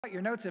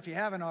Your notes if you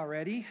haven't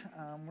already.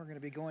 We're going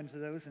to be going to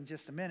those in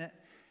just a minute.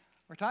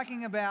 We're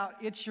talking about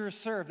It's Your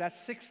Serve. That's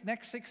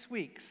next 6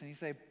 weeks. And you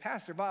say,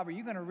 Pastor Bob, are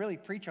you going to really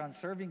preach on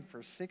serving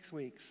for 6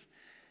 weeks?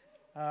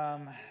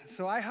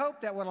 So I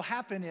hope that what will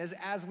happen is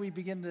as we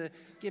begin to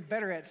get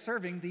better at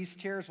serving, these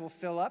chairs will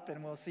fill up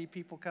and we'll see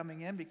people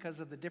coming in because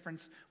of the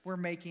difference we're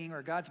making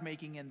or God's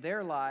making in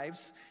their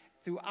lives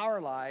through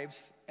our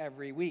lives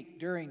every week,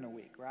 during the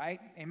week, right?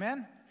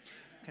 Amen?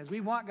 Because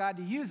we want God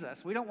to use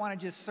us. We don't want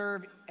to just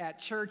serve at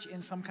church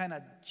in some kind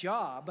of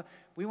job.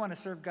 We want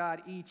to serve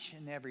God each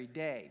and every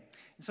day.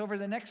 And so over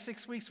the next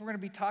 6 weeks, we're going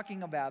to be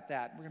talking about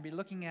that. We're going to be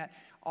looking at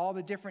all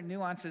the different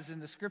nuances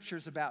in the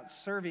scriptures about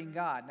serving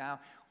God.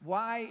 Now,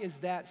 why is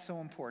that so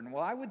important?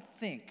 Well, I would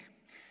think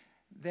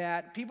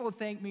that people would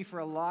thank me for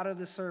a lot of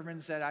the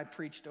sermons that I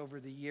preached over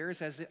the years,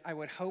 as I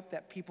would hope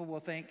that people will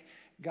thank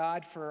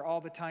God for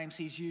all the times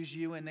He's used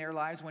you in their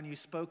lives when you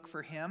spoke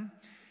for Him,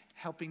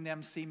 helping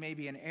them see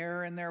maybe an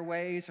error in their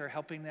ways, or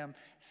helping them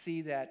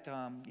see that,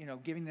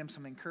 giving them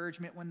some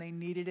encouragement when they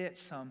needed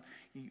it.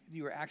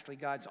 You were actually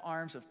God's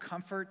arms of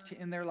comfort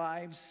in their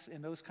lives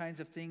and those kinds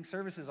of things.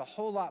 Service is a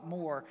whole lot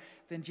more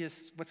than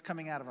just what's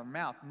coming out of our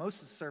mouth.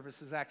 Most of the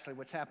service is actually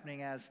what's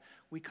happening as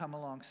we come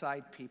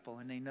alongside people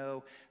and they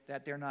know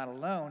that they're not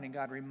alone, and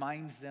God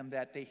reminds them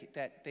that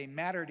they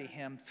matter to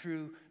Him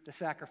through the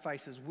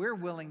sacrifices we're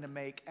willing to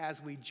make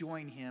as we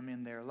join Him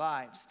in their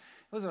lives.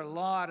 Those are a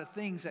lot of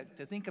things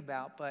to think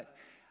about, but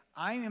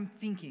I am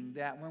thinking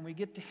that when we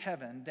get to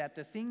heaven, that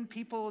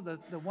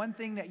the one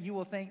thing that you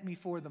will thank me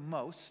for the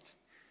most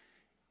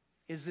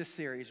is this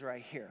series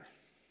right here.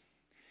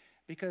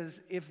 Because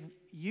if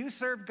you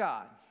serve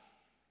God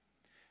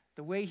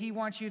the way He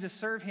wants you to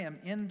serve Him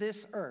in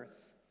this earth,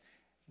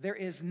 there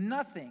is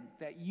nothing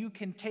that you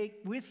can take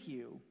with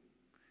you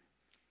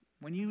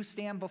when you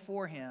stand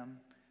before Him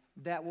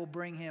that will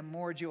bring Him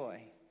more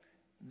joy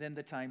than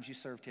the times you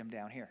served Him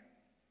down here.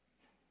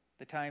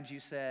 The times you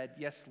said,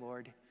 yes,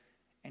 Lord,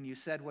 and you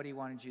said what He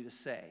wanted you to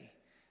say.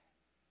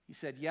 You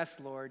said, yes,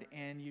 Lord,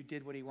 and you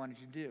did what He wanted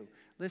you to do.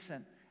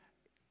 Listen,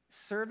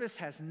 service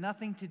has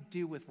nothing to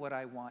do with what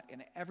I want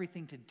and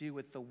everything to do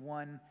with the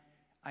one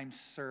I'm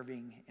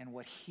serving and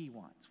what He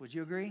wants. Would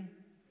you agree?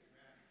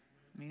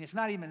 I mean, it's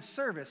not even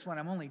service when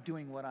I'm only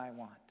doing what I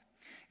want.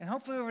 And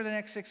hopefully over the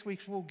next 6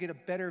 weeks, we'll get a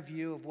better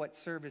view of what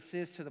service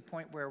is, to the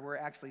point where we're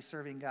actually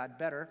serving God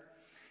better,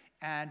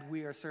 and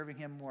we are serving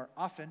Him more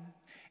often,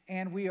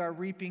 and we are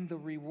reaping the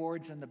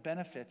rewards and the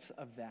benefits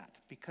of that,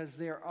 because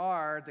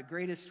the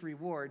greatest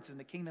rewards in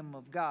the kingdom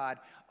of God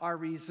are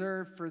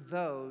reserved for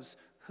those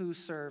who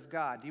serve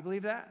God. Do you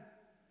believe that?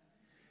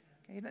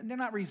 Okay, they're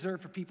not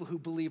reserved for people who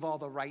believe all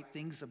the right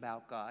things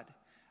about God.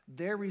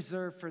 They're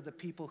reserved for the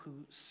people who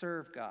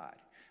serve God,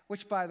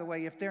 which, by the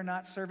way, if they're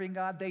not serving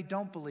God, they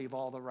don't believe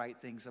all the right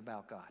things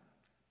about God.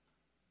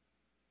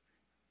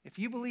 If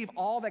you believe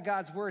all that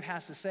God's word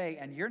has to say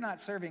and you're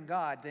not serving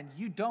God, then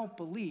you don't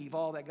believe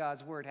all that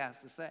God's word has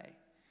to say,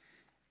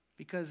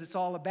 because it's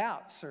all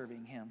about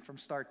serving Him from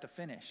start to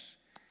finish.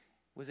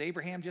 Was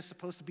Abraham just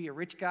supposed to be a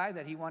rich guy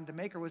that he wanted to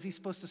make, or was he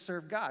supposed to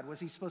serve God? Was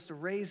he supposed to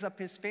raise up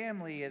his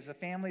family as a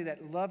family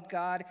that loved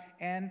God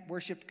and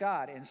worshiped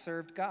God and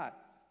served God?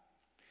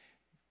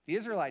 The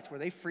Israelites, were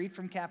they freed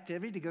from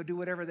captivity to go do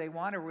whatever they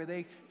want, or were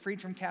they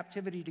freed from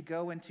captivity to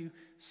go and to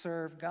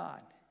serve God?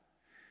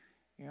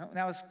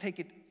 Now let's take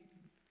it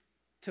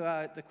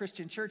to the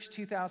Christian church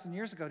 2,000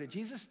 years ago. Did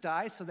Jesus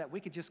die so that we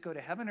could just go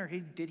to heaven, or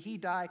did He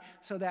die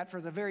so that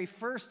for the very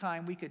first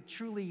time we could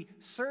truly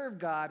serve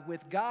God,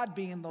 with God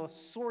being the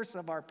source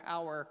of our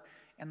power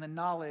and the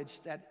knowledge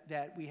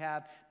that we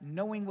have,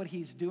 knowing what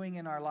He's doing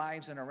in our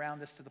lives and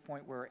around us, to the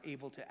point where we're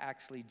able to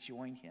actually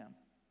join Him?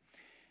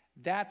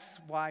 That's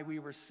why we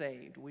were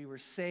saved. We were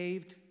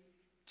saved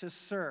to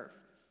serve.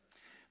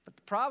 But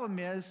the problem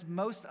is,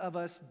 most of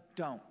us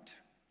don't.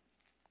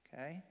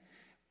 Okay?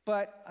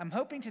 But I'm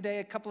hoping today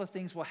a couple of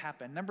things will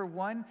happen. Number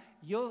one,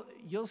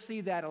 you'll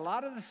see that a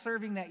lot of the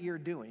serving that you're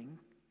doing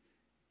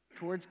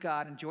towards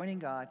God and joining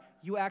God,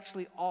 you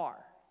actually are.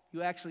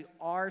 You actually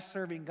are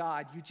serving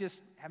God. You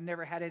just have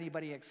never had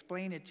anybody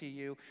explain it to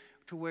you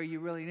to where you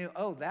really knew,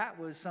 oh, that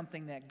was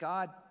something that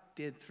God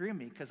did through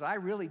me, because I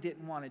really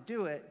didn't want to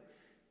do it.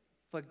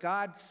 But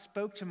God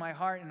spoke to my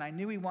heart, and I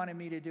knew He wanted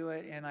me to do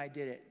it, and I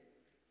did it.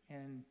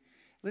 And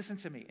listen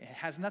to me, it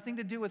has nothing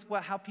to do with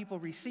how people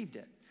received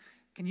it.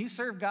 Can you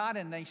serve God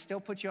and they still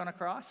put you on a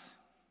cross?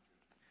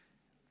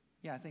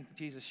 Yeah, I think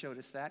Jesus showed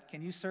us that.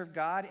 Can you serve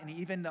God and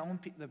even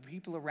the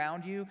people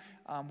around you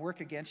work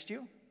against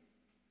you?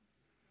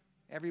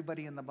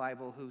 Everybody in the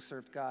Bible who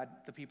served God,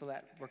 the people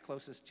that were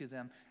closest to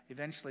them,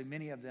 eventually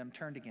many of them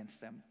turned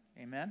against them.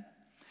 Amen?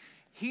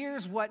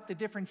 Here's what the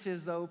difference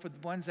is, though, for the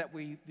ones that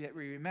we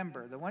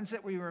remember. The ones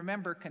that we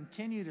remember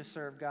continue to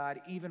serve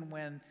God even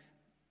when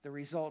the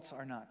results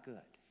are not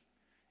good.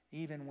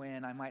 Even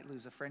when I might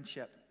lose a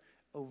friendship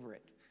over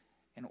it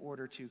in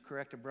order to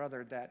correct a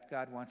brother that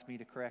God wants me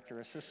to correct,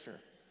 or a sister.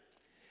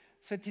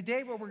 So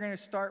today what we're going to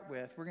start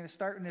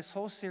in this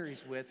whole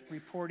series with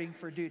reporting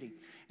for duty.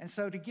 And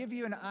so to give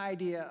you an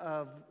idea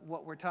of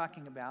what we're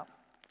talking about,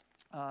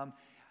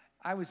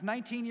 I was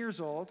 19 years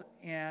old,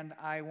 and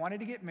I wanted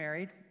to get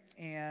married,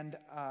 and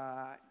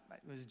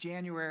it was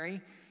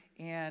January,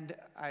 and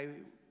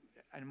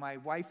my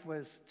wife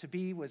was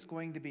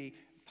going to be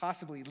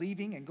possibly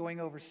leaving and going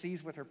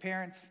overseas with her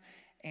parents,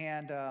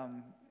 and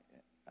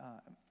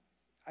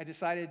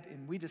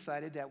we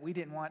decided that we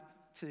didn't want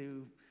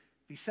to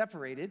be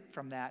separated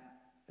from that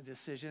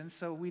decision,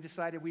 so we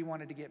decided we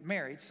wanted to get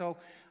married. So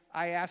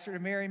I asked her to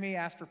marry me,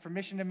 asked for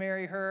permission to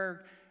marry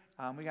her.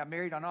 We got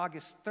married on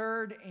August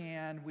 3rd,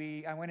 and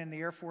I went in the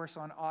Air Force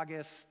on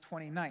August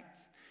 29th.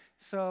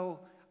 So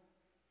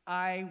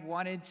I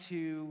wanted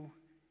to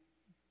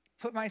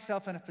put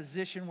myself in a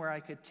position where I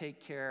could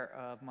take care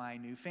of my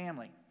new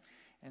family.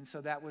 And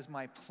so that was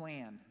my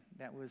plan.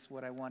 That was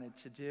what I wanted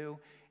to do,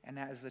 and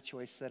that is the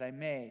choice that I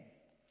made.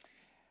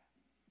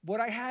 What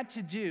I had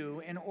to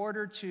do in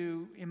order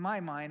to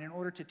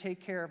take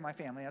care of my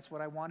family, that's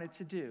what I wanted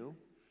to do,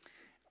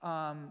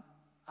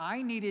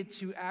 I needed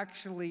to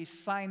actually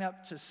sign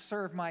up to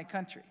serve my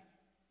country.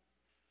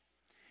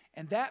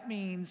 And that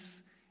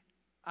means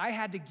I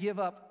had to give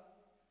up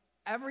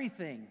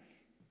everything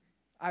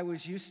I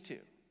was used to.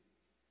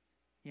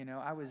 You know,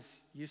 I was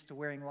used to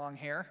wearing long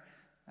hair.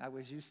 I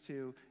was used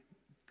to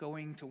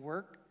going to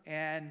work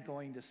and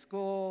going to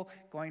school,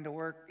 going to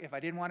work. If I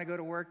didn't want to go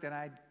to work, then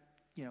I'd,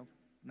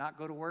 not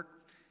go to work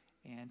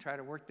and try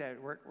to work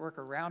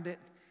around it.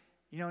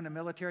 You know, in the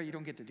military, you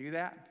don't get to do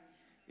that.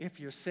 If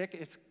you're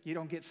sick, you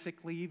don't get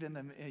sick leave,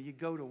 and you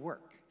go to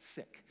work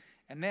sick.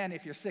 And then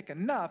if you're sick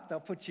enough, they'll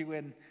put you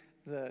in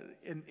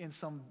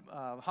some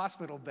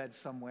hospital bed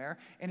somewhere.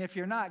 And if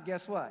you're not,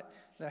 guess what?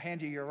 They'll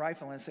hand you your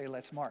rifle and say,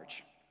 "Let's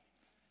march."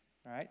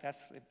 All right? That's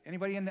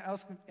anybody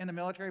else in the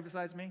military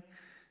besides me?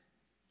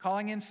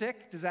 Calling in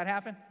sick, does that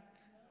happen?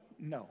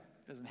 No,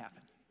 it doesn't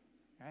happen.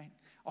 All right?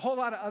 A whole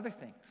lot of other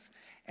things.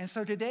 And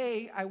so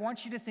today, I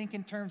want you to think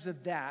in terms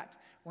of that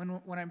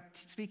when I'm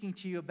speaking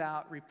to you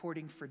about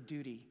reporting for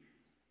duty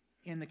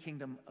in the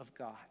kingdom of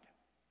God.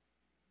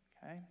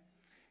 Okay?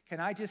 Can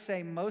I just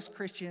say most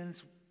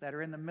Christians that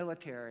are in the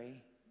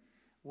military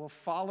will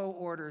follow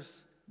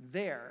orders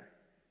there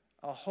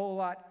a whole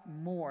lot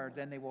more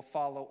than they will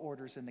follow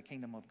orders in the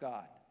kingdom of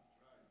God.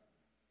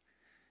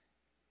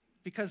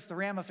 Because the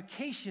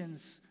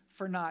ramifications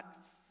for not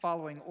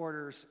following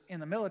orders in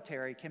the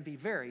military can be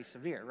very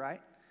severe,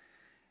 right?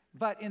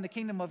 But in the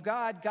kingdom of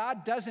God,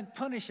 God doesn't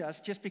punish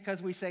us just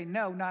because we say,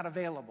 "No, not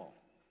available."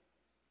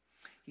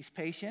 He's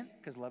patient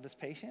because love is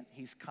patient.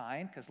 He's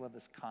kind because love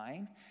is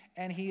kind.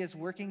 And he is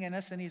working in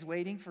us, and he's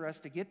waiting for us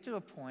to get to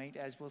a point,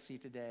 as we'll see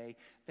today,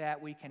 that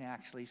we can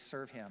actually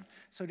serve him.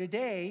 So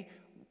today,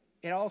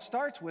 it all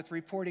starts with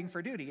reporting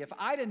for duty. If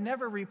I'd have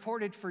never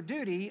reported for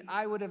duty,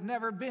 I would have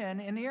never been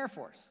in the Air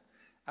Force.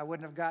 I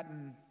wouldn't have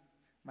gotten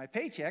my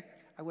paycheck.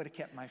 I would have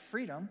kept my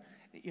freedom,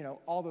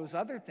 all those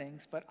other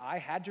things. But I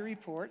had to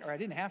report, or I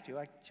didn't have to.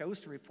 I chose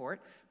to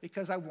report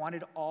because I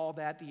wanted all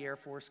that the Air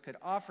Force could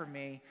offer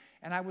me.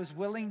 And I was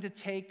willing to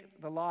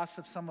take the loss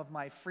of some of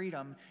my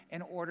freedom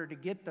in order to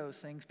get those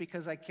things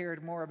because I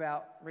cared more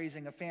about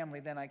raising a family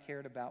than I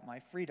cared about my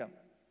freedom.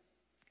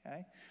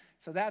 Okay?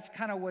 So that's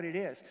kind of what it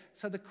is.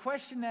 So the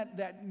question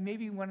that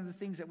maybe one of the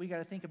things that we got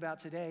to think about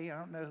today, I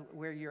don't know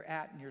where you're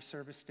at in your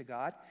service to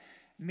God.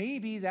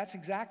 Maybe that's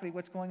exactly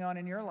what's going on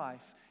in your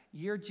life.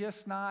 You're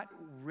just not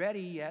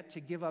ready yet to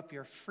give up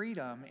your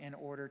freedom in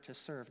order to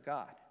serve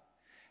God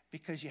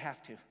because you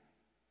have to.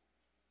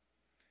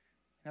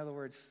 In other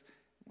words,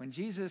 when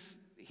Jesus,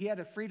 he had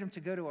a freedom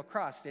to go to a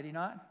cross, did he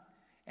not?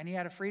 And he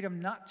had a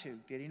freedom not to,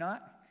 did he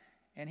not?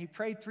 And he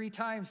prayed 3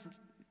 times,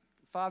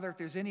 "Father, if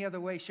there's any other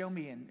way, show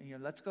me,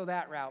 and let's go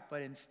that route."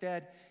 But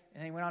instead,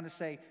 and he went on to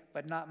say,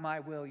 "But not my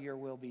will, your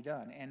will be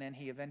done." And then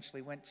he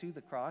eventually went to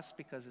the cross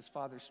because his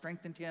Father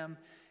strengthened him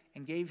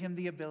and gave him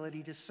the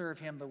ability to serve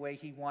him the way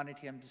he wanted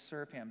him to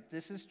serve him.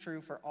 This is true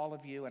for all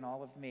of you and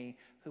all of me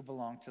who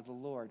belong to the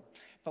Lord.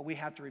 But we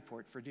have to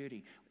report for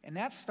duty. And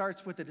that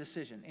starts with a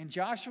decision. In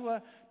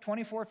Joshua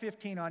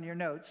 24:15 on your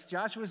notes,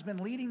 Joshua's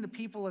been leading the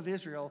people of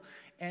Israel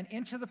and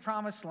into the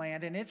promised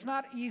land. And it's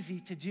not easy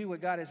to do what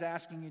God is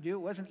asking you to do.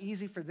 It wasn't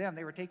easy for them.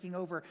 They were taking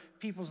over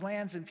people's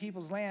lands, and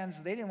people's lands,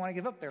 they didn't want to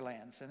give up their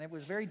lands. And it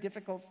was very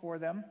difficult for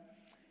them.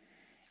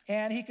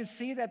 And he could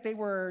see that they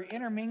were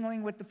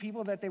intermingling with the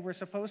people that they were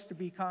supposed to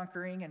be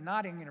conquering and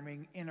not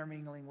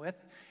intermingling with.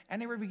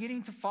 And they were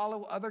beginning to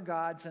follow other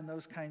gods and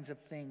those kinds of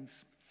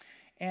things.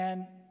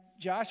 And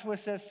Joshua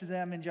says to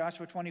them in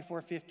Joshua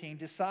 24:15,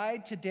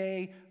 "Decide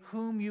today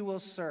whom you will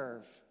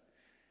serve."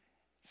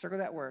 Circle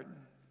that word.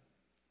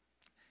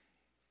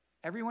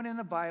 Everyone in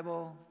the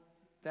Bible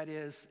that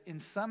is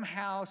in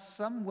somehow,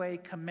 some way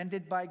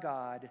commended by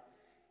God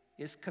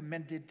is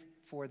commended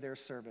for their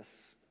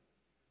service.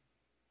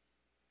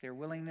 Their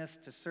willingness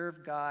to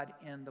serve God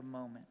in the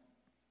moment.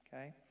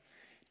 Okay?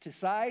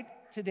 Decide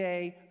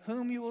today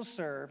whom you will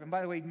serve. And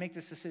by the way, make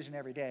this decision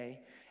every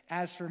day.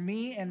 "As for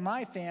me and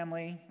my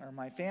family," or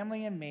my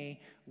family and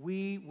me,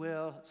 "we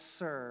will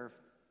serve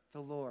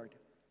the Lord."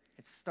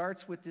 It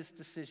starts with this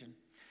decision.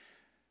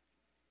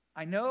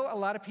 I know a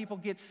lot of people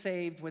get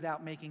saved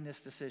without making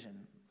this decision.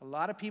 A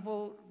lot of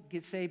people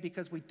get saved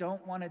because we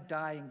don't want to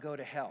die and go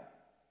to hell.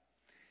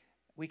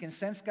 We can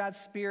sense God's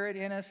Spirit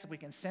in us. We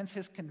can sense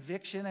His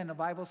conviction, and the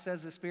Bible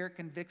says the Spirit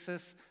convicts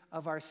us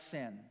of our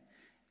sin.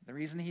 The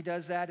reason He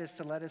does that is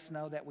to let us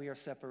know that we are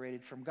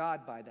separated from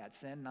God by that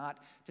sin, not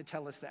to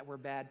tell us that we're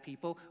bad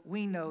people.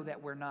 We know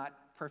that we're not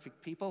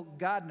perfect people.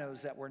 God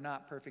knows that we're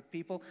not perfect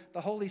people.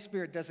 The Holy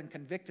Spirit doesn't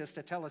convict us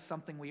to tell us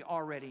something we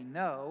already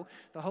know.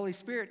 The Holy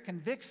Spirit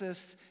convicts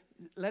us,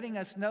 letting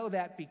us know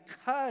that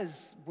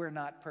because we're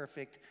not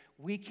perfect,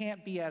 we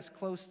can't be as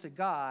close to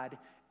God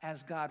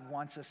as God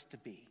wants us to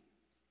be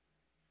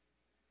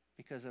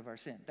because of our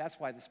sin. That's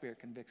why the Spirit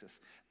convicts us.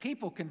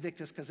 People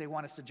convict us because they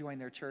want us to join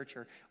their church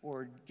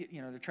or get,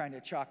 they're trying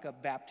to chalk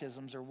up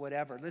baptisms or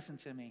whatever. Listen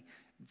to me.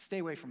 Stay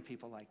away from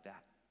people like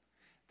that.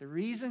 The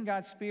reason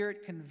God's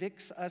Spirit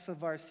convicts us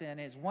of our sin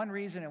is one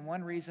reason and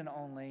one reason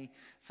only,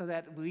 so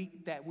that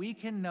we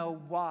can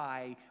know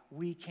why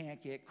we can't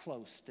get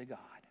close to God.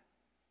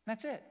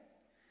 That's it.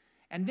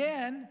 And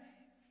then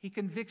He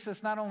convicts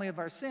us not only of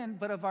our sin,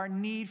 but of our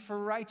need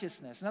for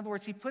righteousness. In other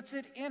words, He puts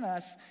it in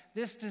us,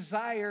 this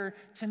desire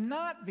to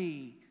not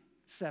be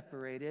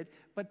separated,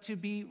 but to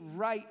be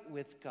right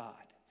with God,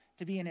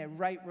 to be in a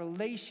right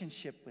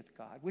relationship with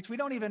God, which we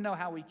don't even know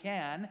how we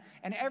can.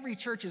 And every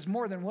church is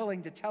more than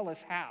willing to tell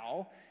us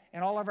how,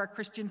 and all of our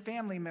Christian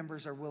family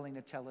members are willing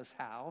to tell us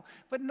how.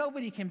 But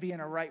nobody can be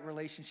in a right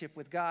relationship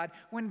with God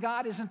when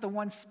God isn't the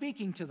one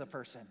speaking to the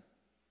person.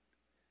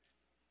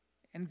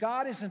 And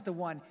God isn't the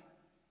one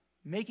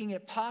making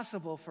it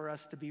possible for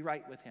us to be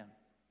right with Him.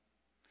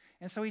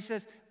 And so He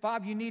says,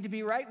 Bob, you need to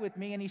be right with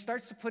me. And He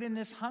starts to put in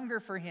this hunger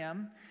for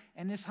Him.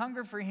 And this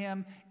hunger for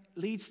Him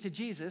leads to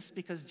Jesus,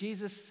 because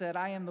Jesus said,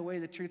 I am the way,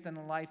 the truth, and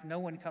the life. No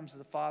one comes to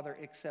the Father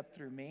except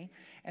through me.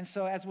 And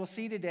so as we'll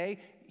see today,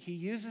 He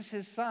uses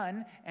His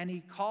Son, and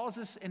He calls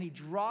us and He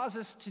draws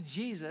us to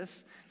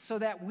Jesus so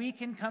that we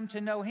can come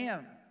to know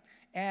Him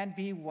and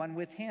be one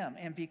with Him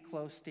and be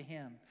close to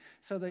Him.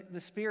 So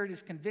the Spirit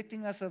is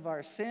convicting us of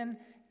our sin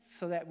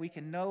so that we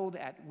can know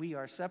that we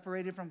are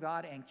separated from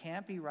God and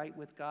can't be right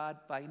with God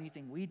by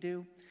anything we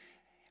do.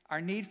 Our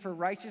need for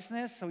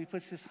righteousness, so He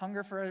puts this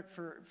hunger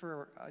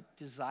for a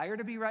desire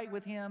to be right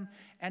with Him,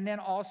 and then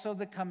also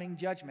the coming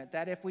judgment,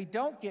 that if we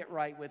don't get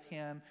right with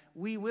Him,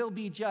 we will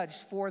be judged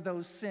for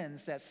those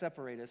sins that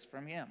separate us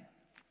from Him.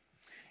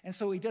 And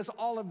so He does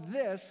all of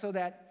this so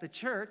that the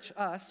church,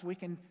 us, we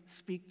can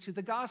speak to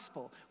the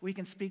gospel. We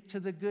can speak to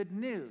the good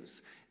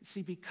news.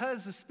 See,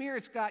 because the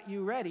Spirit's got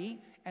you ready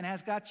and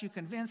has got you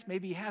convinced,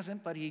 maybe He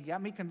hasn't, but He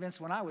got me convinced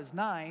when I was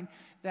 9,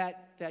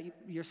 that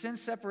your sin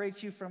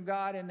separates you from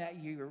God and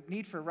that your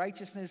need for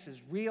righteousness is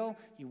real.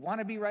 You want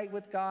to be right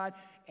with God,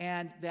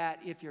 and that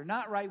if you're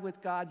not right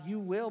with God, you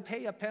will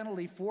pay a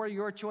penalty for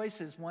your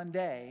choices one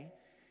day.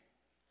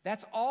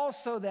 That's all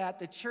so that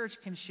the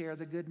church can share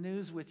the good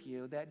news with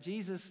you, that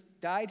Jesus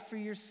died for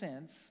your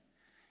sins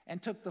and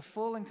took the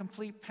full and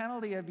complete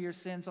penalty of your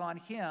sins on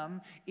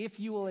Him if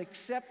you will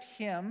accept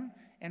Him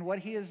and what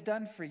He has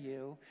done for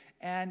you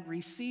and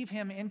receive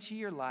Him into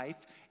your life,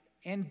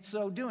 in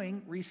so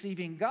doing,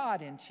 receiving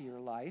God into your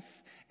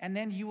life, and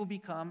then you will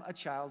become a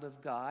child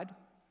of God,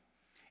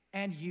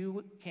 and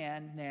you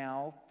can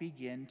now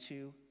begin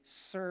to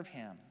serve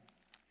Him,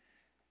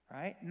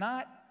 right?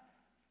 Not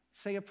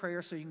say a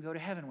prayer so you can go to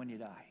heaven when you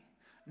die.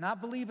 Not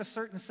believe a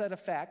certain set of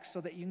facts so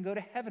that you can go to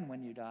heaven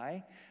when you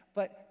die,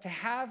 but to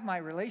have my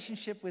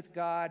relationship with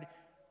God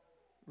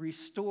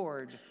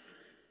restored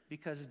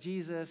because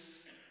Jesus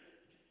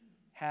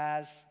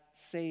has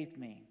saved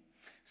me.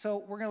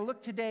 So we're going to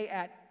look today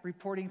at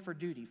reporting for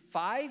duty.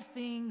 5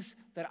 things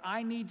that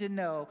I need to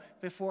know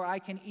before I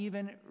can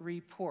even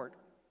report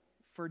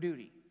for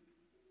duty.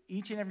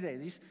 Each and every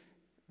day.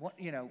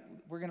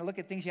 We're going to look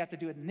at things you have to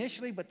do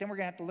initially, but then we're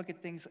going to have to look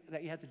at things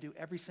that you have to do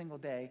every single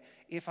day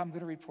if I'm going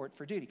to report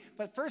for duty.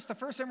 But first, the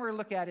first thing we're going to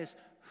look at is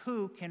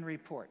who can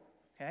report,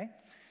 okay?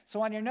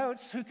 So on your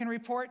notes, who can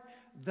report?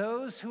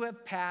 Those who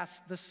have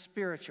passed the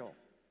spiritual.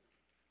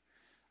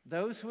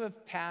 Those who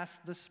have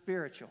passed the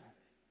spiritual.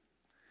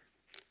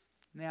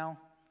 Now,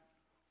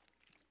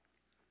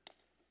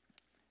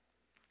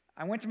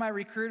 I went to my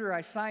recruiter,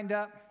 I signed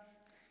up,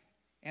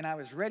 and I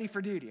was ready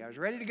for duty. I was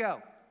ready to go.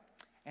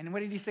 And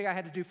what did he say I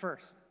had to do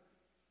first?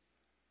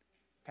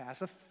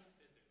 Pass a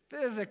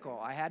physical.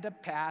 I had to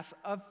pass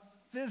a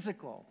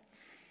physical.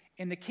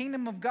 In the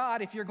kingdom of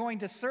God, if you're going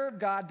to serve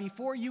God,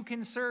 before you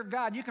can serve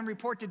God, you can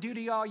report to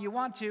duty all you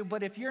want to,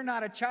 but if you're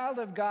not a child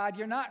of God,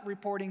 you're not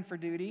reporting for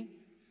duty.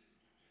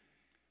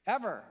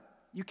 Ever.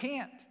 You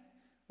can't.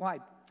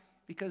 Why?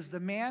 Because the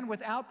man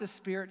without the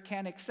Spirit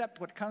can't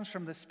accept what comes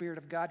from the Spirit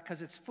of God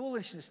because it's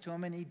foolishness to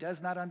him and he does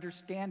not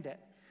understand it.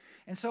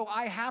 And so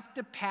I have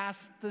to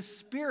pass the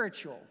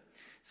spiritual.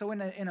 So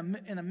in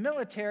a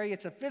military,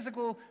 it's a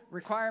physical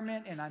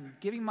requirement, and I'm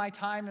giving my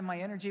time and my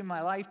energy and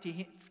my life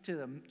to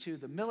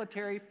the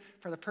military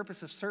for the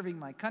purpose of serving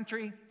my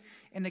country.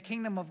 In the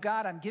kingdom of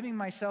God, I'm giving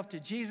myself to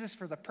Jesus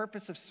for the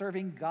purpose of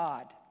serving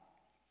God.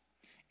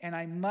 And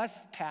I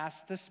must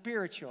pass the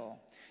spiritual.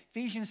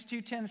 Ephesians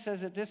 2:10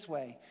 says it this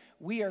way: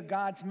 we are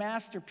God's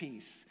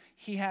masterpiece.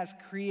 He has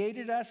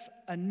created us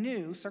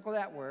anew, circle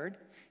that word.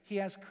 He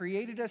has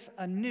created us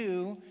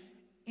anew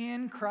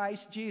in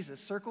Christ Jesus.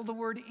 Circle the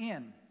word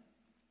in.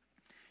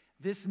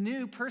 This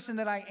new person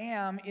that I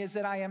am is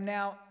that I am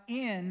now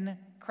in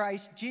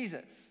Christ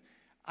Jesus.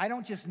 I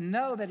don't just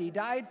know that he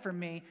died for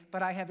me,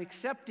 but I have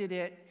accepted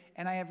it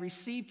and I have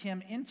received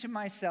him into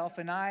myself,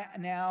 and I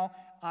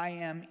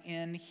am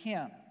in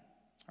him.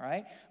 All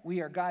right?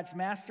 We are God's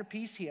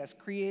masterpiece. He has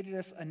created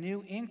us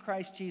anew in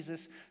Christ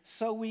Jesus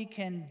so we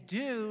can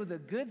do the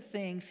good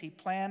things he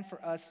planned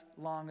for us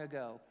long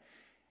ago.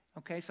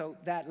 Okay, so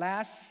that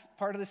last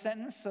part of the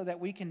sentence, so that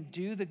we can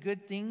do the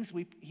good things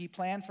he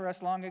planned for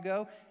us long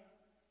ago,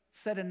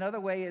 said another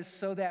way is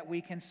so that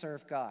we can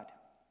serve God.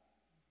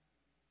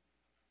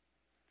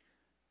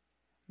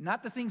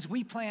 Not the things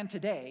we plan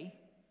today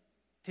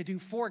to do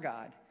for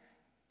God,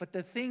 but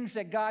the things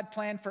that God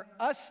planned for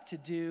us to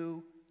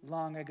do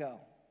long ago,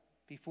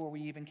 before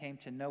we even came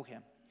to know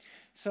him.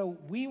 So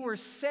we were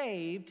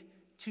saved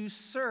to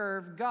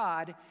serve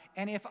God,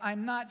 and if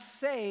I'm not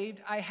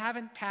saved, I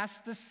haven't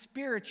passed the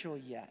spiritual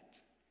yet.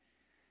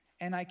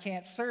 And I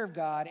can't serve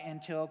God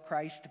until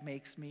Christ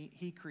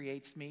he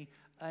creates me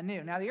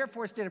anew. Now, the Air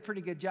Force did a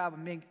pretty good job of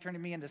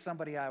turning me into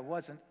somebody I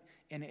wasn't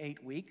in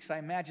 8 weeks. I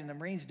imagine the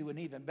Marines do an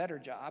even better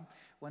job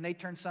when they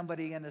turn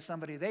somebody into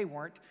somebody they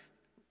weren't,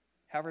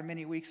 however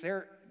many weeks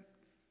their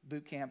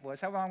boot camp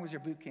was. How long was your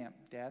boot camp,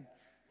 Dad?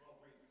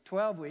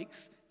 12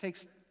 weeks.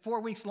 Takes 4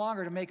 weeks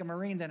longer to make a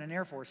Marine than an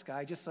Air Force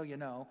guy, just so you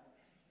know.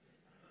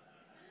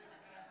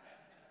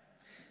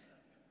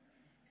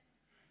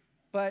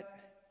 But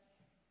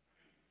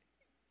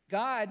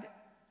God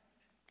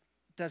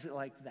does it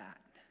like that.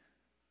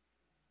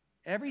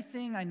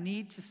 Everything I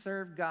need to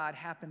serve God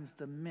happens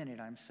the minute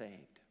I'm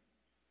saved.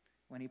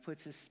 When he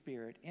puts his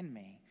Spirit in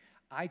me,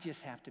 I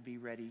just have to be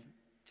ready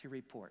to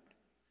report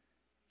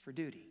for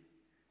duty.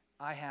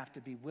 I have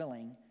to be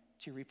willing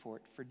to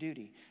report for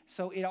duty.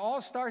 So it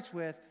all starts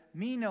with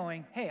me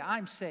knowing, hey,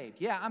 I'm saved.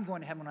 Yeah, I'm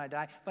going to heaven when I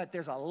die, but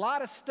there's a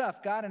lot of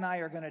stuff God and I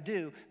are going to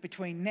do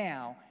between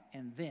now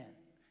and then,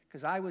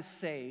 because I was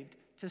saved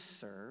to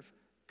serve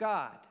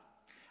God.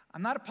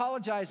 I'm not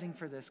apologizing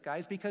for this,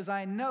 guys, because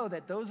I know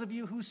that those of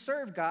you who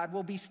serve God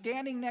will be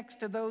standing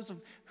next to those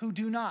who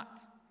do not.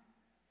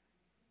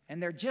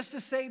 And they're just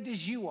as saved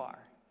as you are.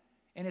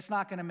 And it's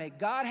not going to make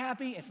God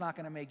happy, it's not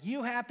going to make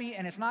you happy,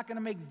 and it's not going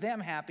to make them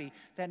happy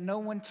that no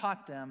one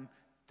taught them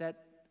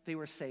that they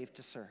were saved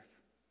to serve.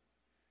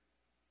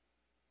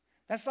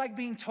 That's like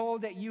being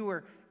told that you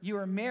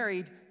were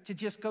married to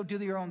just go do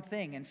your own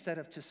thing instead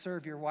of to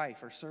serve your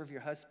wife or serve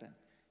your husband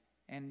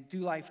and do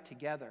life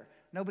together.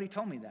 Nobody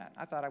told me that.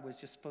 I thought you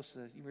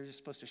were just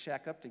supposed to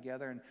shack up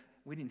together, and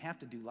we didn't have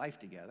to do life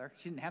together.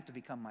 She didn't have to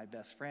become my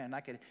best friend. I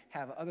could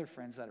have other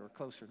friends that were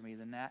closer to me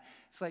than that.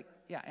 It's like,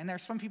 yeah, and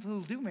there's some people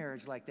who do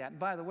marriage like that. And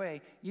by the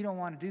way, you don't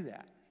want to do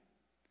that.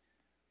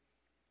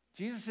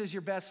 Jesus is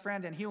your best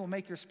friend, and he will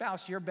make your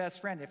spouse your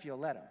best friend if you'll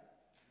let him.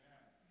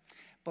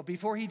 But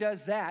before he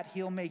does that,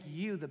 he'll make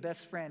you the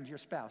best friend your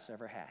spouse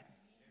ever had.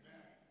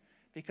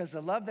 Because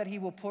the love that he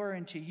will pour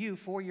into you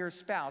for your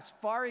spouse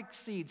far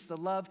exceeds the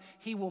love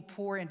he will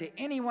pour into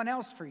anyone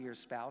else for your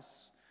spouse.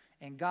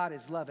 And God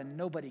is love, and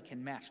nobody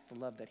can match the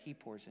love that he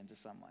pours into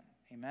someone.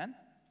 Amen?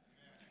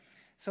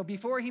 So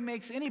before he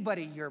makes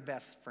anybody your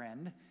best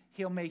friend,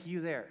 he'll make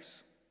you theirs.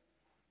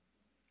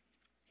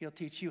 He'll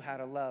teach you how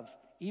to love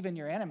even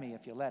your enemy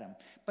if you let him.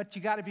 But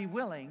you got to be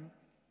willing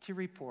to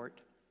report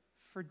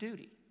for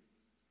duty.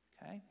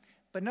 Okay?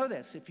 But know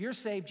this, if you're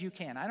saved, you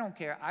can. I don't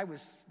care. I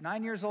was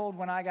 9 years old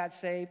when I got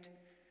saved,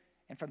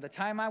 and from the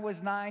time I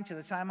was 9 to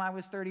the time I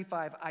was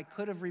 35, I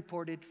could have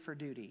reported for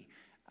duty.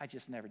 I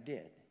just never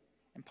did.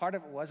 And part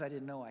of it was I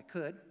didn't know I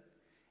could,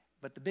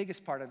 but the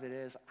biggest part of it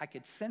is I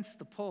could sense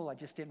the pull. I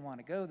just didn't want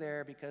to go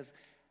there because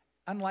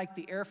unlike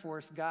the Air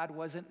Force, God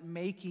wasn't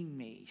making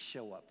me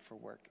show up for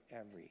work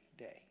every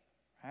day,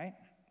 right?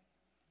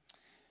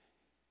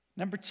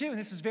 Number 2, and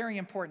this is very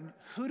important,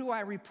 who do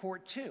I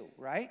report to,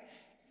 right?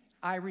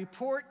 I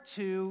report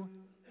to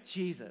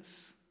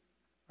Jesus.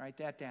 Write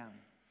that down.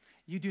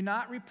 You do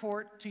not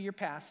report to your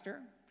pastor.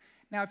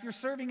 Now, if you're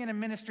serving in a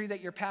ministry that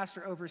your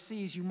pastor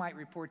oversees, you might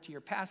report to your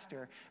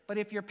pastor. But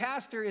if your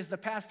pastor is the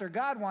pastor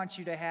God wants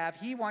you to have,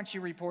 he wants you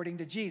reporting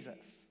to Jesus.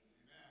 Amen.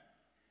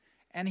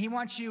 And he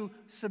wants you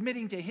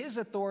submitting to his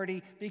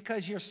authority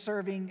because you're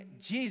serving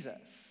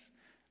Jesus.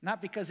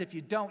 Not because if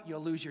you don't,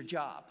 you'll lose your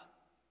job.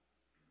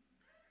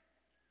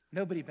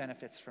 Nobody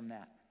benefits from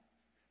that.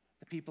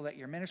 The people that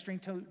you're ministering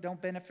to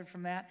don't benefit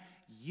from that.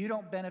 You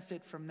don't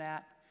benefit from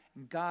that.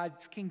 And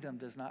God's kingdom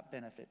does not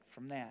benefit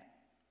from that.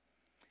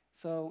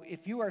 So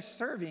if you are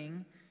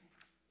serving,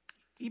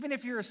 even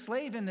if you're a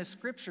slave in the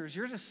scriptures,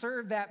 you're to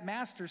serve that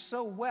master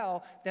so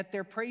well that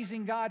they're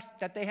praising God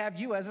that they have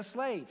you as a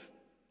slave.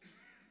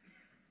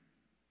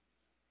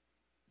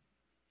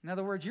 In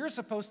other words, you're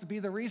supposed to be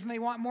the reason they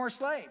want more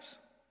slaves.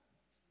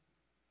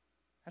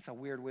 That's a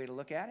weird way to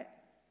look at it.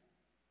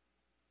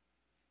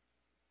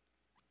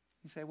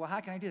 You say, well, how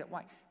can I do that?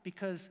 Why?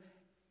 Because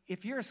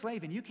if you're a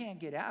slave and you can't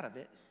get out of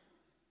it,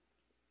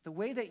 the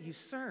way that you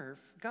serve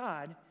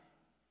God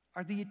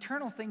are the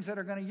eternal things that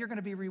you're going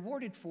to be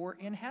rewarded for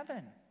in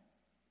heaven.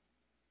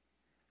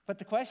 But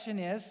the question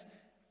is,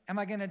 am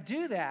I going to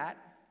do that?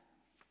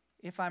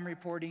 If I'm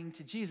reporting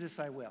to Jesus,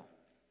 I will.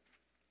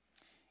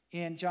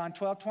 In John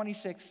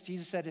 12:26,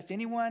 Jesus said, if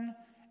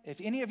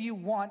any of you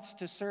wants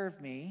to serve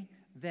me,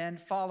 then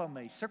follow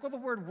me. Circle the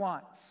word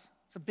wants.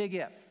 It's a big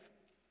if.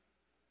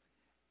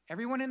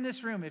 Everyone in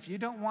this room, if you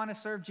don't want to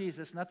serve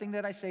Jesus, nothing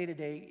that I say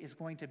today is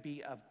going to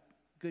be of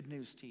good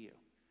news to you.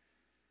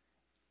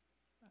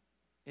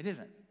 It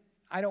isn't.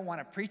 I don't want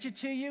to preach it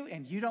to you,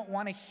 and you don't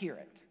want to hear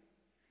it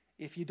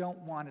if you don't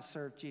want to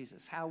serve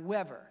Jesus.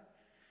 However,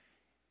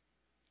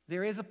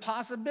 there is a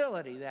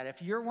possibility that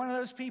if you're one of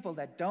those people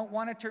that don't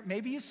want to,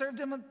 maybe you served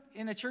him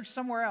in a church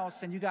somewhere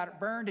else and you got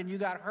burned and you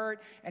got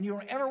hurt and you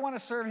don't ever want to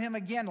serve him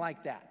again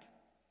like that.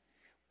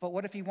 But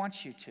what if he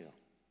wants you to?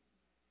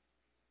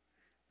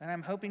 And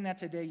I'm hoping that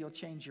today you'll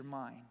change your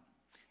mind.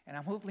 And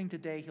I'm hoping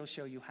today he'll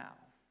show you how.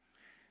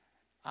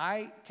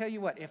 I tell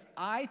you what,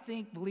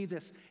 believe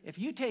this, if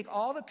you take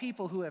all the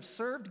people who have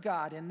served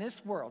God in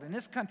this world, in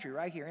this country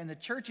right here, in the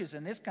churches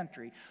in this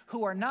country,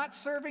 who are not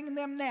serving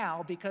them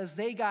now because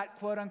they got,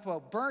 quote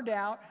unquote, burned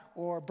out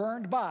or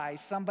burned by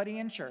somebody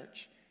in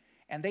church,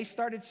 and they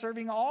started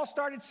serving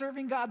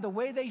God the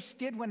way they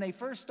did when they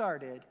first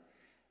started,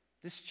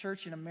 this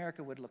church in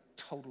America would look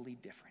totally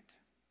different.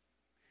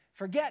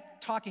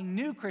 Forget talking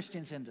new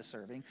Christians into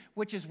serving,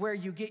 which is where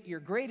you get your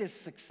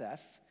greatest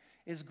success,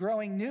 is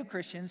growing new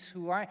Christians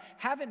who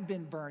haven't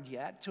been burned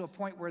yet to a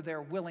point where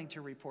they're willing to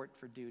report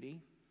for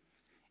duty,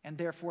 and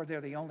therefore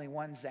they're the only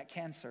ones that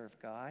can serve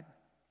God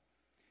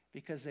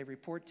because they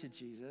report to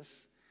Jesus.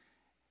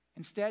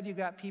 Instead, you've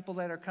got people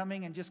that are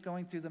coming and just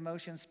going through the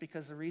motions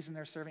because the reason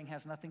they're serving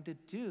has nothing to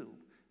do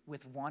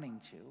with wanting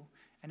to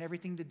and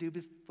everything to do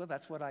with, well,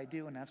 that's what I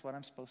do and that's what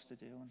I'm supposed to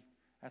do and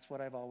that's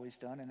what I've always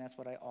done and that's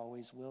what I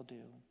always will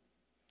do.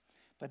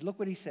 But look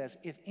what he says,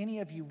 if any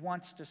of you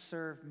wants to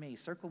serve me,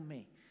 circle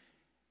me.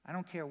 I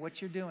don't care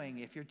what you're doing.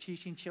 If you're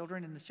teaching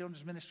children in the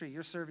children's ministry,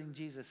 you're serving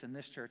Jesus in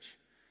this church.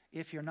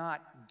 If you're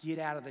not, get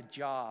out of the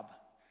job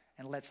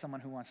and let someone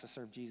who wants to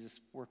serve Jesus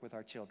work with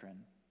our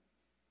children.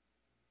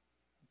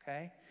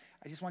 Okay?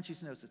 I just want you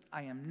to know this.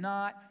 I am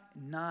not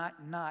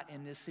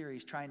in this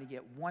series trying to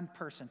get one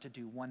person to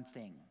do one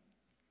thing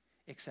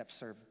except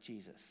serve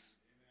Jesus.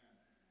 Amen.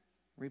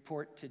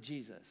 Report to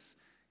Jesus.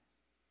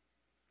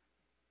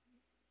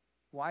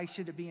 Why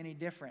should it be any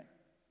different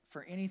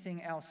for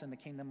anything else in the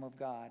kingdom of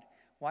God?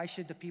 Why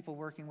should the people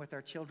working with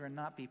our children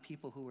not be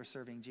people who are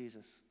serving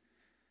Jesus?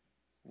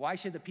 Why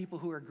should the people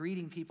who are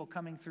greeting people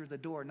coming through the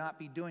door not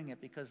be doing it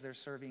because they're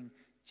serving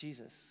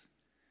Jesus?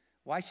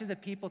 Why should the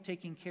people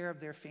taking care of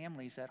their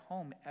families at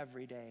home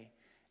every day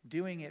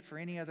doing it for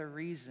any other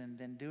reason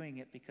than doing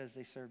it because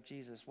they serve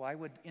Jesus? Why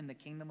would, in the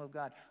kingdom of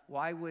God,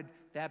 why would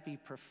that be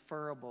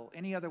preferable,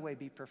 any other way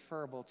be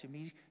preferable to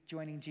me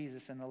joining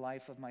Jesus in the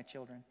life of my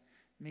children,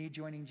 me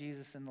joining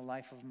Jesus in the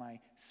life of my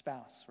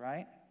spouse,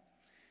 right?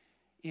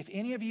 If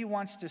any of you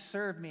wants to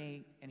serve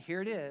me, and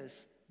here it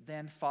is,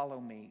 then follow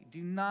me.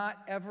 Do not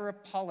ever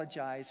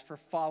apologize for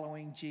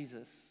following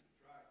Jesus.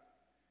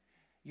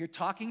 You're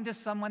talking to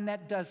someone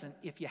that doesn't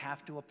if you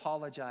have to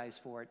apologize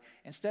for it.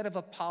 Instead of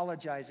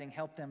apologizing,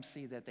 help them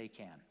see that they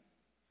can.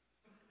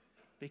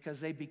 Because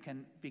they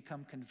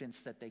become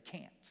convinced that they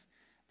can't.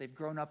 They've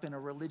grown up in a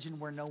religion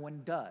where no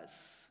one does.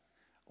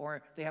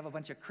 Or they have a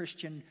bunch of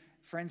Christian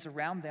friends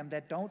around them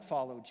that don't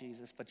follow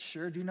Jesus, but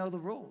sure do know the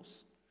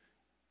rules.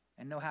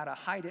 And know how to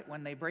hide it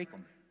when they break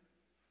them.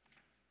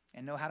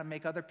 And know how to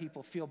make other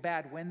people feel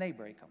bad when they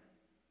break them.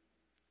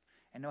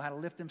 And know how to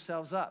lift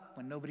themselves up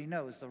when nobody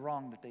knows the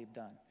wrong that they've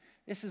done.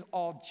 This is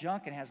all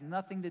junk and has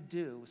nothing to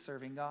do with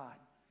serving God.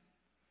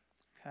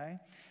 Okay?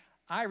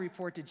 I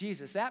report to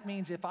Jesus. That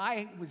means if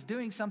I was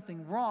doing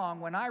something wrong,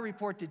 when I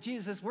report to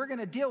Jesus, we're going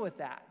to deal with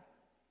that.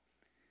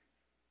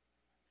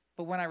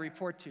 But when I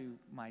report to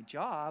my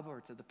job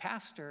or to the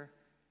pastor,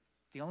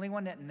 the only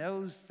one that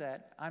knows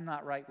that I'm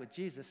not right with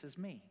Jesus is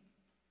me.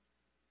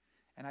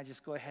 And I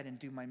just go ahead and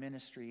do my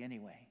ministry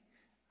anyway.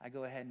 I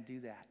go ahead and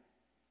do that.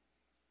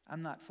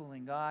 I'm not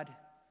fooling God.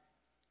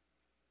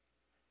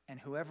 And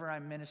whoever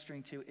I'm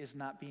ministering to is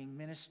not being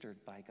ministered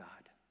by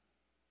God.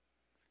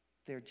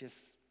 They're just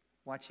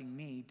watching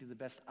me do the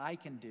best I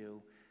can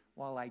do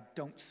while I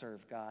don't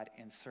serve God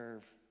and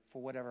serve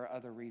for whatever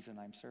other reason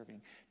I'm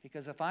serving.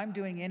 Because if I'm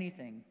doing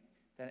anything,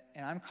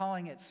 and I'm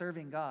calling it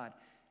serving God,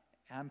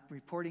 I'm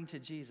reporting to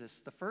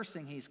Jesus, the first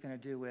thing he's going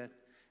to do if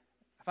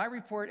I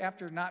report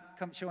after not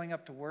showing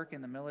up to work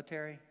in the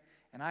military,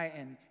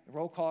 and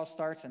roll call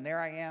starts, and there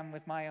I am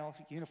with my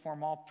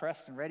uniform all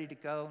pressed and ready to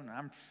go, and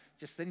I'm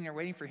just sitting there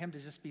waiting for him to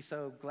just be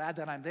so glad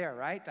that I'm there,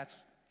 right?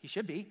 He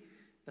should be.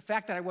 The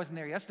fact that I wasn't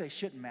there yesterday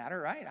shouldn't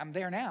matter, right? I'm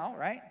there now,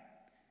 right?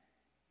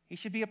 He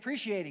should be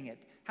appreciating it.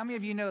 How many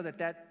of you know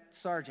that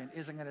sergeant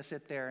isn't going to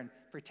sit there and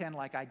pretend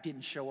like I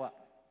didn't show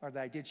up, or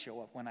that I did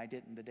show up when I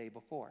didn't the day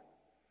before?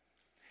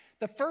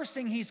 the first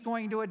thing he's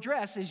going to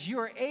address is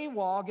you're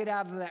AWOL, get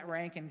out of that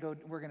rank and go.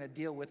 We're going to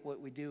deal with what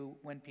we do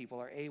when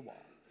people are AWOL,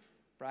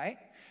 right?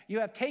 You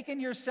have taken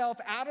yourself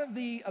out of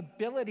the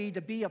ability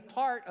to be a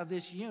part of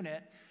this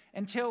unit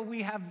until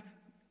we have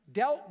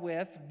dealt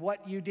with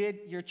what you did,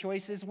 your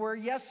choices were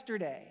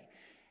yesterday.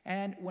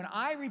 And when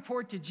I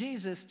report to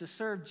Jesus to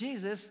serve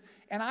Jesus,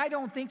 and I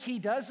don't think he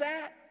does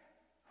that,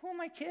 who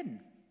am I kidding?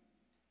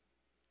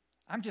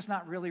 I'm just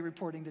not really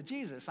reporting to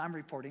Jesus. I'm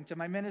reporting to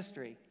my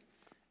ministry,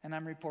 and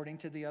I'm reporting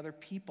to the other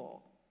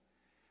people.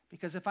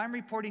 Because if I'm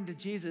reporting to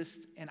Jesus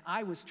and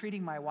I was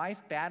treating my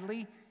wife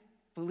badly,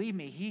 believe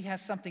me, he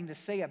has something to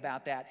say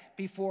about that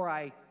before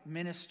I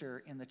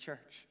minister in the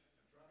church.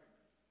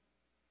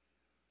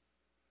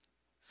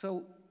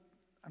 So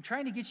I'm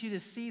trying to get you to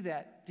see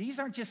that these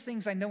aren't just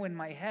things I know in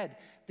my head.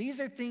 These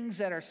are things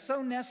that are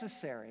so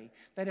necessary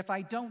that if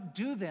I don't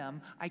do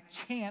them, I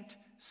can't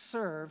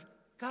serve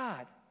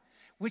God.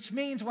 Which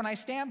means when I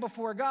stand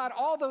before God,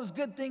 all those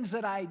good things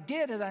that I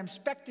did and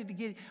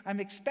I'm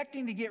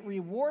expecting to get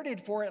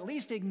rewarded for, at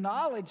least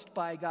acknowledged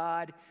by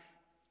God,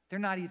 they're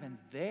not even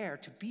there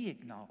to be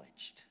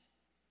acknowledged.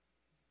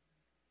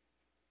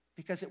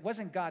 Because it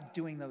wasn't God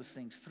doing those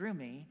things through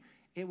me.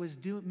 It was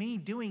me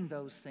doing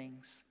those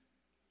things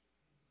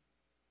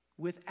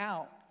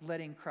without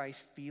letting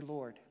Christ be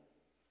Lord.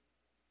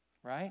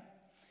 Right?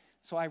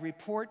 So I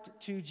report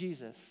to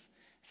Jesus.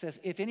 It says,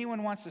 if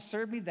anyone wants to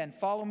serve me, then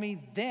follow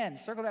me. Then,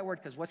 circle that word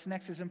because what's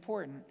next is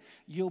important.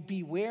 You'll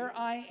be where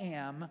I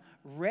am,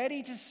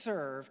 ready to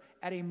serve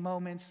at a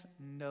moment's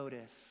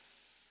notice.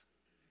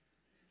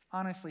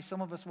 Honestly,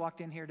 some of us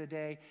walked in here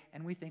today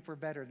and we think we're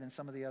better than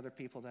some of the other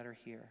people that are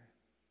here.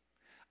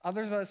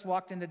 Others of us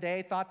walked in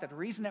today, thought that the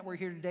reason that we're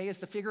here today is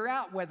to figure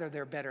out whether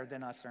they're better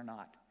than us or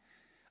not.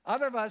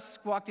 Other of us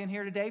walked in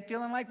here today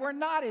feeling like we're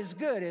not as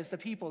good as the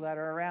people that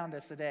are around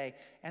us today,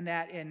 and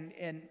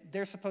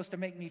they're supposed to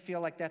make me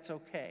feel like that's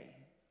okay.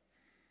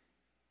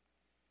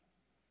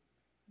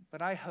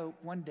 But I hope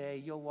one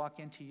day you'll walk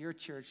into your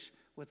church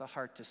with a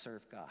heart to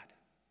serve God.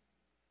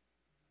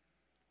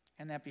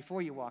 And that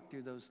before you walk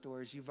through those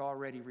doors, you've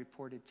already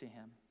reported to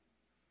him.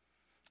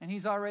 And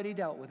he's already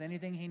dealt with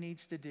anything he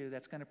needs to do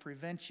that's going to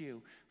prevent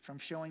you from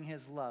showing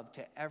his love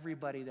to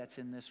everybody that's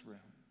in this room.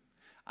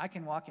 I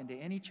can walk into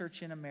any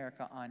church in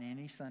America on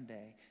any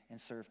Sunday and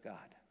serve God.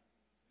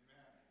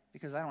 Amen.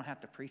 Because I don't have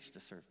to preach to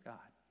serve God.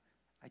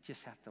 I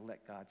just have to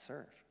let God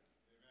serve.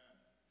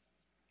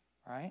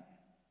 Amen. All right?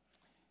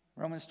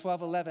 Romans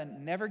 12:11,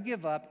 never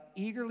give up,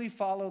 eagerly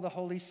follow the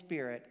Holy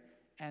Spirit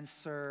and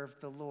serve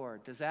the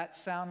Lord. Does that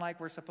sound like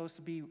we're supposed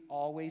to be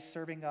always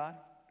serving God?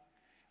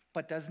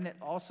 But doesn't it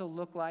also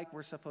look like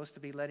we're supposed to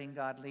be letting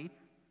God lead?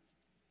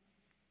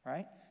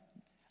 Right?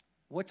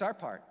 What's our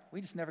part? We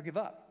just never give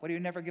up. What do you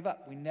never give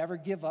up? We never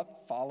give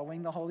up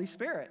following the Holy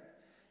Spirit.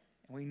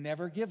 And we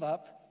never give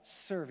up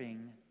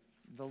serving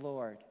the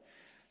Lord.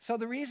 So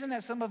the reason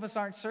that some of us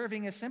aren't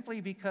serving is simply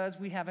because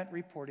we haven't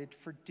reported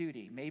for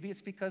duty. Maybe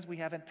it's because we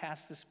haven't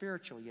passed the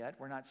spiritual yet.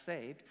 We're not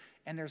saved.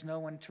 And there's no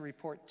one to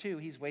report to.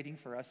 He's waiting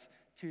for us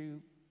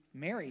to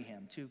marry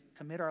him, to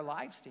commit our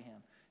lives to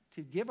him,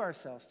 to give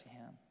ourselves to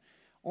him.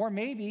 Or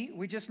maybe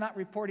we're just not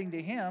reporting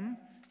to him.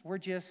 We're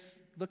just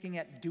looking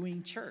at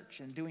doing church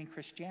and doing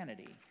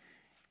Christianity.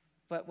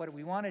 But what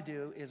we want to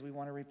do is we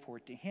want to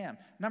report to him.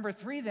 Number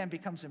 3 then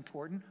becomes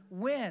important.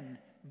 When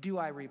do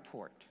I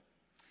report?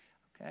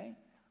 Okay?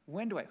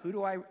 When do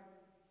I?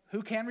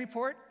 Who can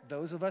report?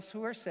 Those of us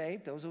who are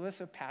saved. Those of us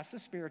who are past the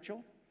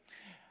spiritual.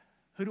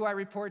 Who do I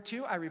report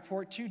to? I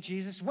report to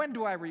Jesus. When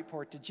do I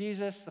report to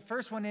Jesus? The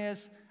first one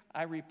is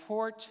I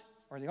report,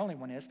 or the only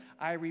one is,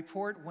 I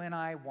report when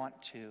I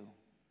want to.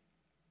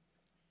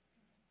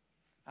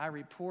 I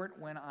report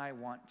when I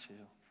want to.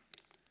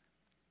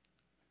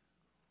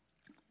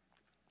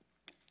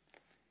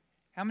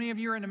 How many of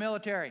you are in the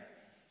military?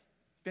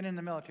 Been in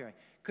the military.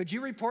 Could you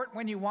report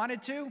when you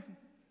wanted to?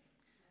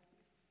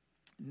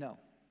 No.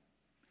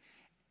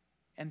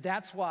 And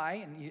that's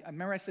why, and I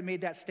remember I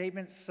made that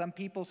statement, some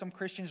people, some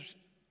Christians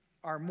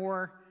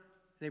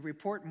they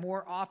report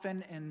more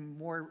often and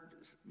more,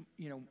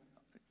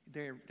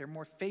 they're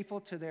more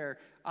faithful to their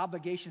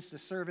obligations to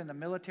serve in the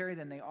military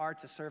than they are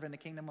to serve in the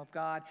kingdom of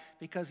God.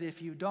 Because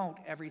if you don't,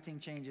 everything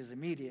changes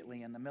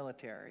immediately in the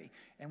military.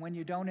 And when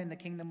you don't in the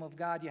kingdom of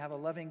God, you have a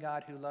loving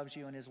God who loves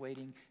you and is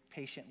waiting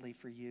patiently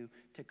for you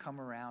to come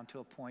around to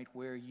a point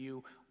where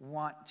you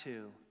want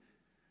to.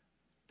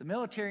 The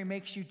military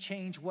makes you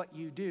change what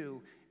you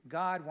do.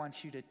 God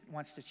wants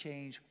to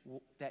change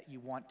that you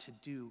want to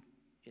do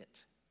it.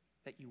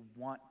 That you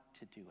want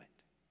to do it.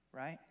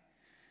 Right?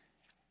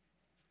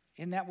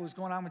 Isn't that what was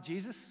going on with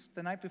Jesus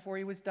the night before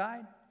he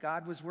died?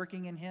 God was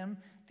working in him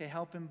to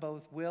help him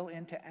both will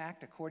and to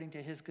act according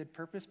to his good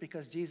purpose,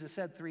 because Jesus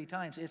said 3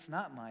 times, it's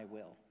not my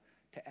will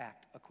to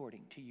act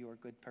according to your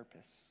good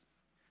purpose,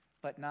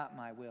 but not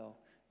my will,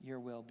 your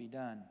will be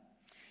done.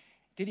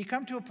 Did he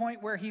come to a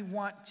point where he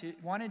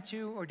wanted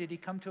to, or did he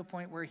come to a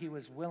point where he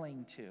was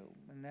willing to?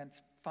 And that's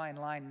a fine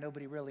line,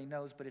 nobody really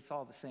knows, but it's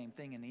all the same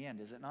thing in the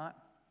end, is it not?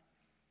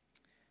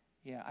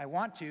 Yeah, I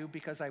want to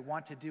because I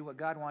want to do what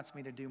God wants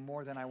me to do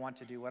more than I want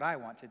to do what I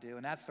want to do,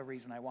 and that's the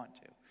reason I want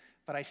to.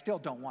 But I still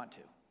don't want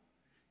to.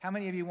 How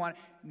many of you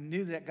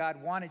knew that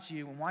God wanted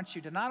you and wants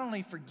you to not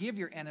only forgive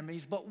your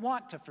enemies, but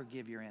want to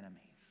forgive your enemies?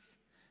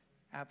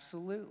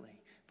 Absolutely.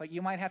 But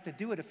you might have to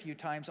do it a few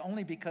times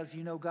only because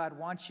you know God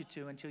wants you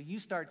to until you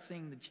start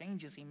seeing the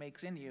changes he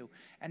makes in you.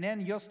 And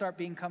then you'll start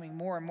becoming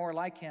more and more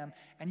like him,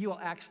 and you will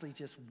actually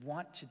just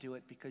want to do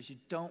it because you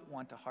don't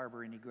want to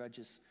harbor any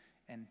grudges,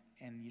 and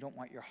you don't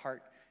want your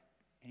heart,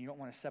 and you don't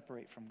want to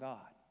separate from God.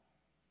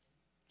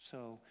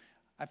 So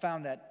I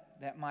found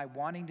that my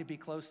wanting to be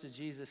close to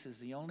Jesus is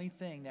the only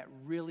thing that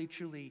really,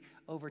 truly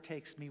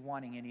overtakes me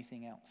wanting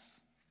anything else.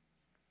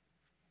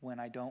 When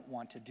I don't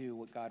want to do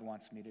what God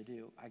wants me to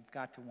do, I've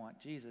got to want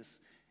Jesus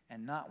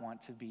and not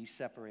want to be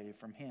separated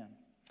from him.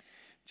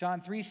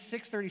 John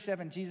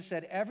 6:37, Jesus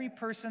said, every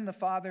person the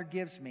Father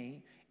gives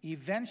me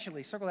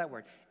eventually, circle that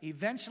word,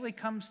 eventually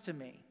comes to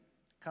me,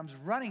 comes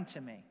running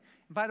to me.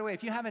 And by the way,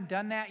 if you haven't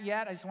done that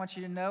yet, I just want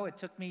you to know it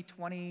took me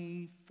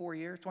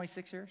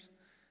 26 years.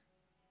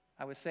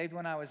 I was saved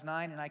when I was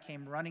 9, and I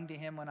came running to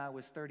him when I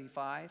was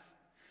 35.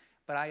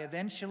 But I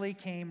eventually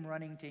came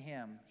running to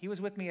him. He was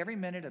with me every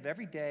minute of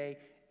every day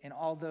in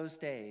all those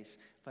days,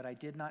 but I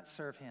did not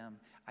serve him.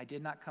 I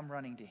did not come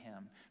running to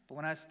him. But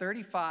when I was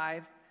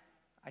 35,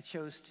 I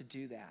chose to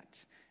do that.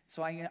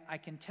 So I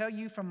can tell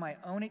you from my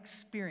own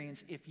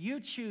experience, if you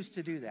choose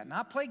to do that,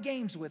 not play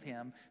games with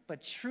him,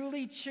 but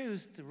truly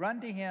choose to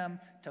run to him,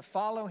 to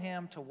follow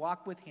him, to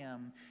walk with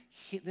him,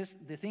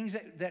 the things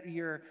that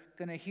you're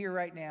going to hear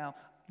right now,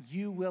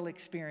 you will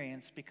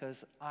experience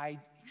because I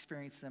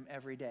experience them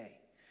every day.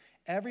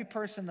 Every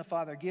person the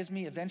Father gives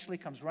me eventually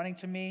comes running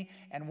to me,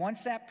 and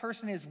once that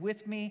person is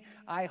with me,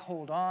 I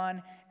hold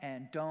on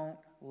and don't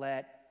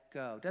let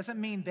go. Doesn't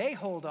mean they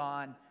hold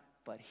on,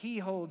 but he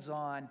holds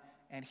on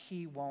and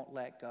he won't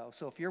let go.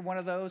 So if you're one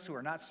of those who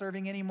are not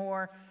serving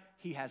anymore,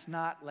 he has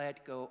not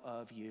let go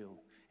of you.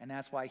 And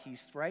that's why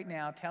he's right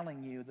now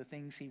telling you the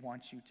things he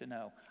wants you to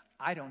know.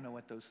 I don't know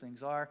what those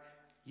things are.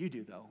 You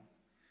do, though.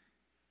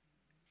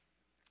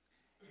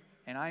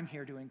 And I'm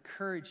here to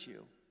encourage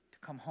you to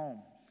come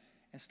home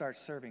and start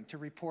serving, to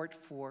report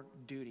for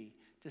duty,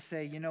 to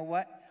say, you know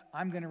what?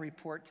 I'm going to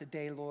report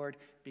today, Lord,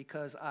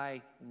 because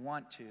I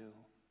want to.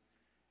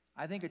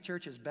 I think a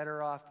church is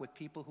better off with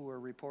people who are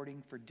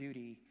reporting for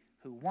duty,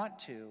 who want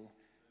to,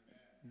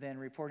 than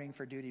reporting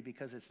for duty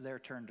because it's their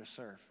turn to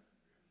serve.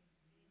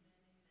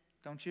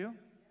 Don't you?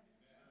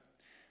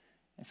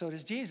 And so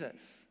does Jesus.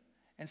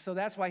 And so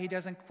that's why he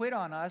doesn't quit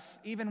on us,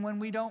 even when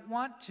we don't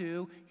want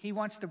to. He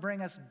wants to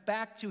bring us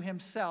back to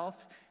himself.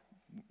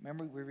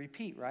 Remember, we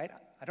repeat, right?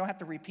 I don't have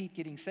to repeat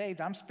getting saved.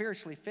 I'm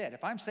spiritually fit.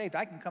 If I'm saved,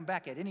 I can come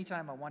back at any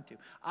time I want to.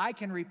 I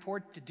can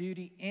report to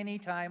duty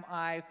anytime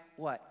I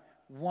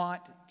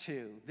want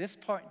to. This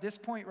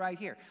point right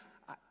here.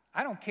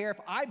 I don't care if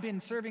I've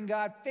been serving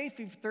God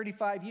faithfully for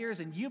 35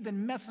 years and you've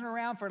been messing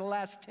around for the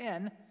last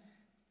 10,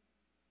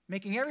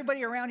 making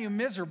everybody around you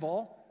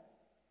miserable,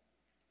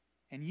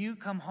 and you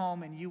come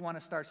home and you want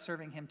to start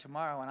serving him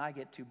tomorrow, and I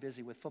get too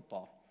busy with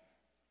football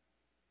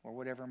or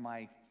whatever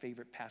my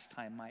favorite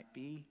pastime might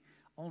be.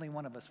 Only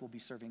one of us will be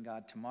serving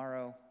God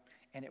tomorrow,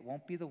 and it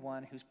won't be the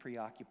one who's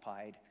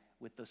preoccupied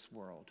with this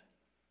world.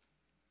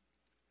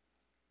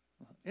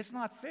 It's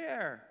not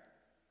fair.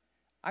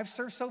 I've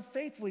served so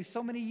faithfully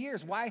so many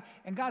years. Why?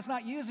 And God's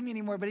not using me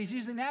anymore, but he's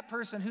using that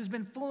person who's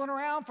been fooling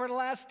around for the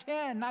last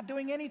 10, not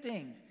doing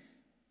anything.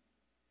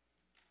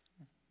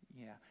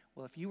 Yeah,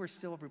 well, if you were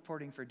still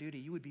reporting for duty,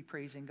 you would be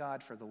praising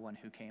God for the one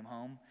who came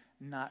home,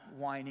 not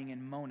whining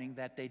and moaning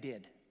that they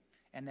did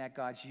and that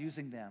God's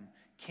using them.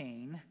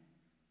 Cain,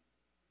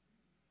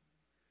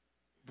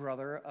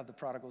 brother of the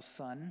prodigal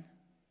son.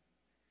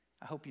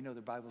 I hope you know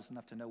the Bible's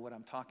enough to know what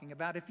I'm talking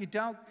about. If you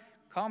don't,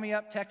 call me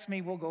up, text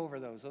me, we'll go over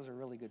those. Those are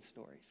really good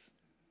stories.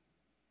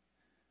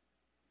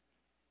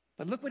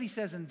 But look what he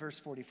says in verse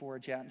 44,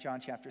 John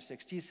chapter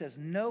 6. Jesus says,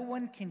 no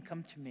one can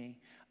come to me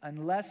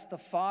unless the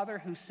Father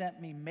who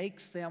sent me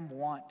makes them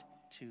want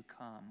to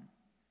come.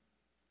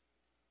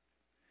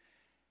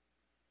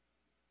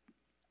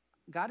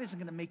 God isn't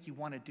going to make you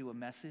want to do a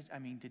message,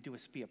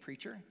 be a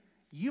preacher.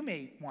 You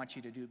may want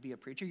you to be a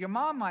preacher. Your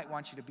mom might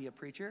want you to be a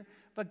preacher.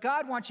 But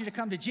God wants you to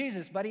come to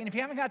Jesus, buddy. And if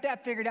you haven't got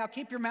that figured out,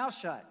 keep your mouth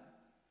shut.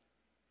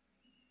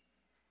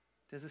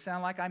 Does it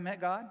sound like I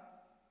met God?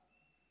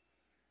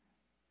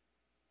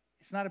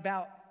 It's not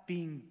about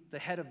being the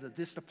head of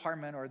this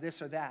department or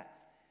this or that.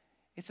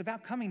 It's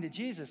about coming to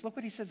Jesus. Look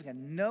what he says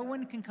again. No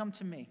one can come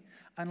to me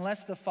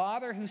unless the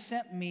Father who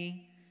sent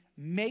me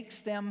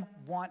makes them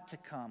want to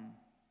come.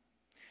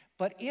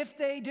 But if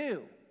they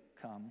do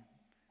come,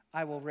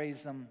 I will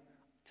raise them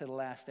to the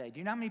last day. Do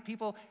you know how many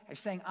people are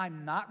saying,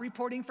 I'm not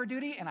reporting for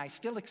duty and I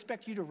still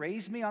expect you to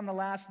raise me on the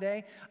last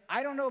day?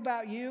 I don't know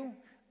about you,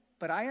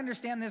 but I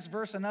understand this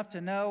verse enough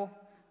to know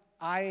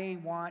I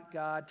want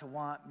God to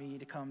want me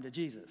to come to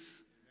Jesus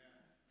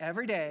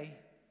every day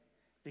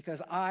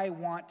because I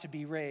want to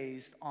be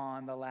raised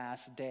on the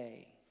last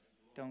day.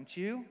 Don't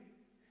you?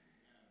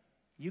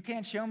 You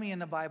can't show me in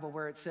the Bible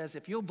where it says,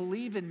 if you'll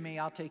believe in me,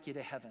 I'll take you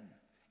to heaven.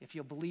 If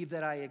you'll believe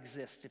that I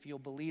exist, if you'll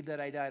believe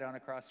that I died on a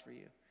cross for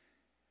you.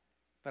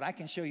 But I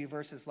can show you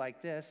verses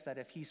like this, that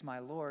if he's my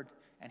Lord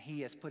and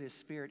he has put his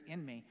Spirit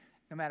in me,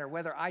 no matter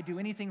whether I do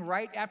anything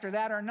right after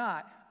that or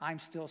not, I'm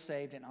still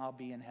saved and I'll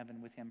be in heaven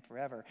with him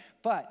forever.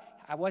 But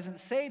I wasn't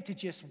saved to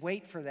just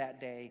wait for that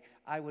day.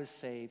 I was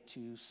saved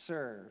to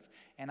serve.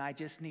 And I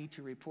just need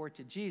to report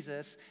to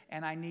Jesus,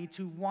 and I need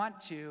to want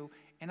to.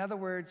 In other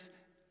words,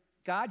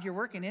 God, you're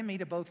working in me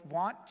to both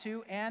want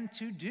to and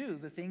to do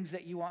the things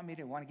that you want me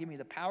to. You want to give me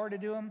the power to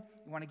do them.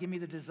 You want to give me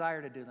the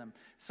desire to do them.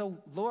 So,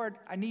 Lord,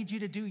 I need you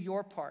to do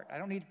your part. I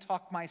don't need to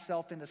talk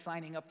myself into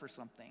signing up for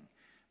something.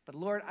 But,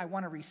 Lord, I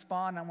want to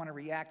respond. I want to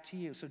react to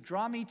you. So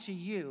draw me to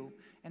you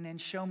and then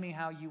show me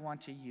how you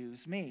want to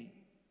use me.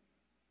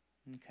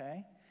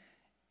 Okay?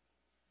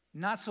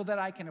 Not so that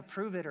I can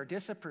approve it or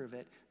disapprove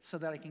it, so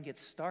that I can get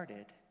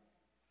started.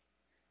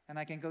 And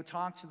I can go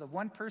talk to the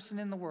one person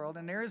in the world,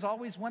 and there is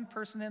always one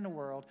person in the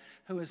world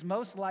who is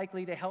most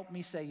likely to help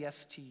me say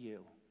yes to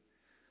you.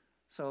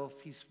 So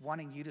if he's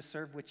wanting you to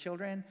serve with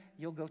children,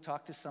 you'll go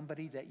talk to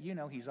somebody that you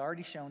know he's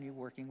already shown you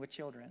working with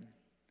children.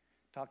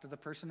 Talk to the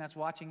person that's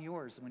watching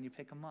yours when you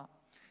pick them up.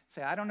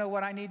 Say, I don't know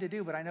what I need to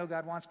do, but I know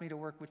God wants me to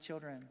work with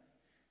children.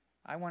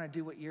 I want to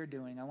do what you're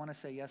doing. I want to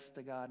say yes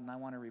to God, and I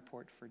want to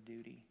report for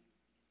duty.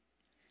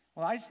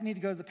 Well, I just need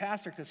to go to the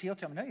pastor because he'll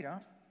tell me, no, you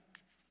don't.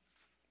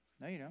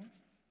 No, you don't.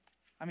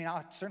 I mean,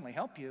 I'll certainly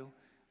help you,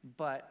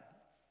 but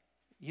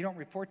you don't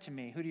report to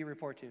me. Who do you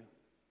report to?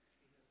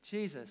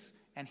 Jesus.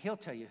 And he'll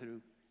tell you who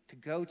to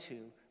go to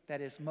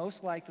that is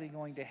most likely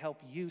going to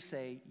help you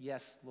say,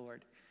 yes,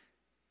 Lord.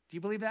 Do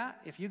you believe that?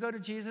 If you go to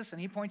Jesus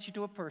and he points you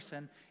to a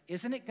person,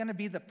 isn't it going to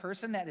be the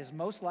person that is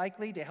most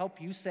likely to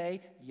help you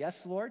say,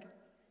 yes, Lord?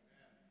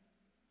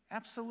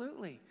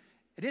 Absolutely.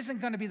 It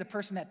isn't going to be the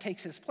person that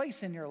takes his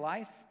place in your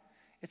life.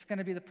 It's going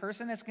to be the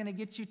person that's going to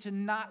get you to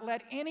not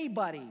let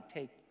anybody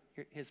take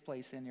his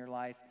place in your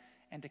life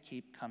and to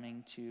keep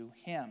coming to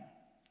him.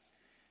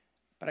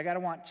 But I got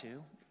to want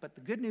to. But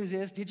the good news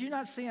is, did you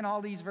not see in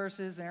all these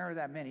verses, there aren't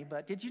that many,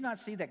 but did you not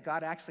see that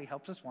God actually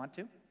helps us want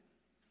to?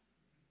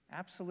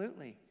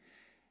 Absolutely.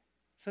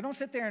 So don't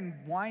sit there and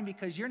whine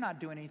because you're not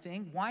doing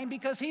anything. Whine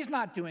because he's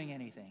not doing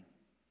anything.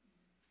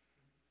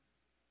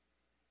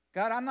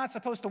 God, I'm not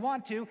supposed to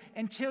want to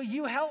until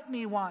you help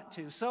me want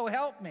to. So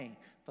help me.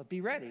 But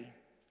be ready.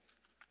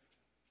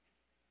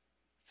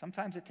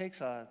 Sometimes it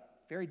takes a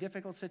very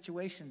difficult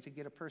situation to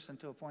get a person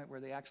to a point where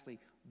they actually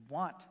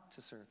want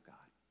to serve God.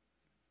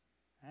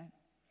 Right?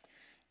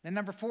 Then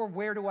number 4,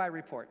 where do I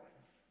report?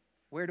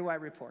 Where do I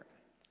report?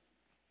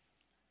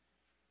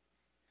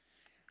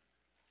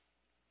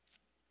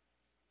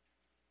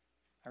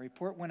 I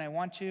report when I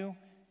want to,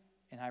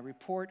 and I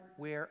report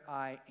where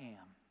I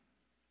am.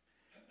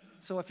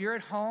 So if you're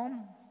at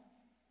home,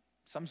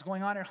 something's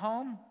going on at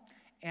home,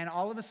 and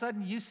all of a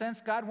sudden you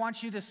sense God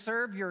wants you to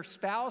serve your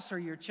spouse or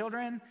your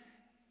children,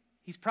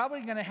 he's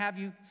probably going to have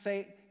you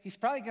say, he's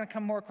probably going to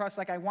come more across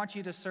like, I want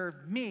you to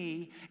serve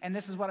me, and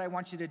this is what I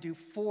want you to do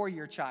for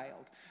your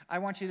child. I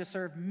want you to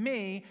serve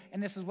me,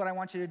 and this is what I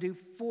want you to do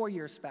for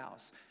your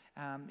spouse.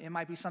 It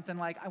might be something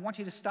like, I want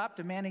you to stop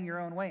demanding your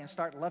own way and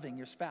start loving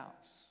your spouse.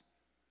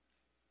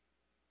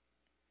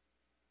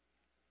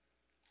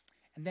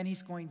 And then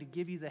he's going to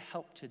give you the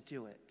help to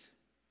do it.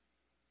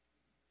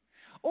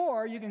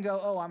 Or you can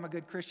go, oh, I'm a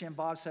good Christian.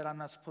 Bob said I'm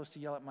not supposed to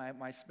yell at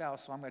my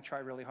spouse, so I'm going to try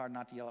really hard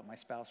not to yell at my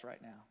spouse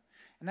right now.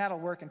 And that'll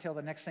work until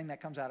the next thing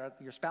that comes out of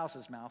your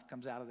spouse's mouth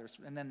comes out of theirs,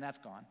 and then that's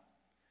gone.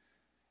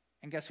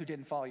 And guess who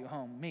didn't follow you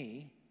home?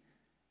 Me,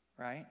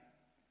 right?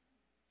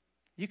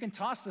 You can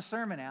toss the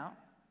sermon out.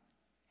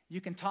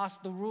 You can toss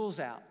the rules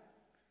out.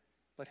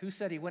 But who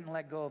said he wouldn't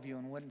let go of you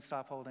and wouldn't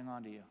stop holding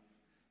on to you?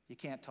 You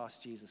can't toss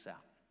Jesus out.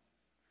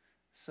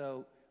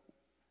 So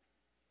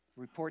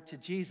report to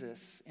Jesus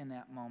in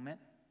that moment,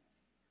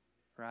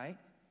 right?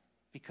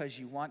 Because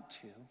you want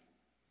to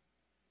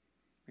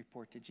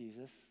report to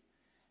Jesus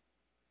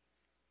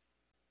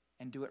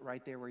and do it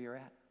right there where you're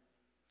at.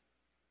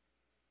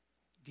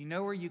 Do you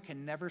know where you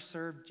can never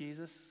serve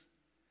Jesus?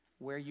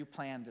 Where you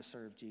plan to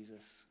serve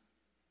Jesus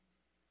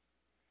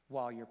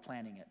while you're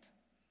planning it.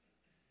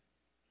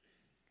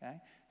 Okay?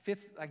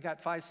 I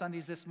got 5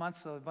 Sundays this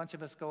month, so a bunch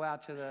of us go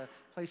out to the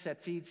place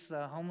that feeds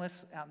the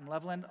homeless out in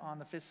Loveland on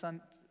the 5th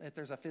Sunday, if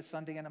there's a 5th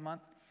Sunday in a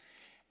month.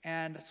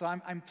 And so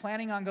I'm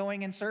planning on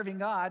going and serving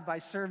God by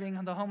serving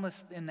the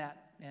homeless in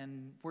that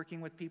and working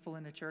with people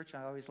in the church.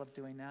 I always love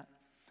doing that.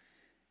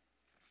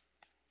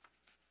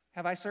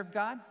 Have I served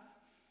God?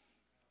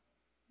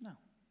 No.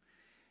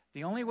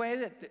 The only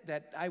way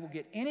that I will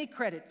get any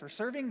credit for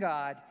serving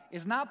God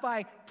is not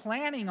by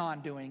planning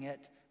on doing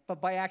it, but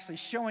by actually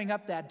showing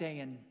up that day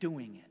and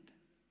doing it.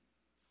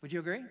 Would you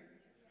agree?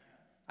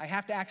 I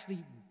have to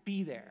actually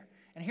be there.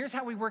 And here's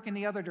how we work in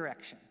the other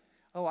direction.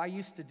 Oh,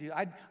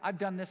 I've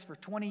done this for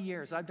 20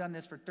 years. I've done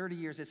this for 30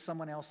 years. It's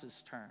someone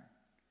else's turn.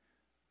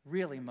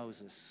 Really,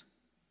 Moses?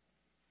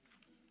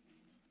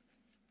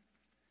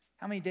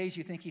 How many days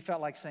do you think he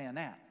felt like saying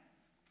that?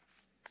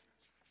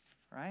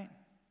 Right?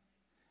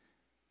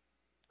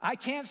 I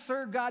can't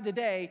serve God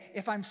today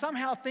if I'm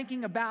somehow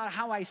thinking about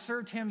how I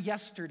served him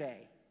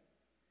yesterday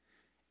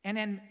and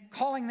then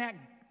calling that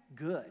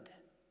good.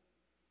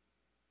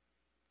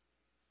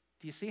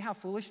 Do you see how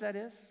foolish that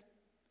is?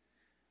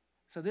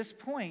 So this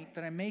point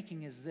that I'm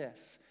making is this.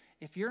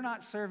 If you're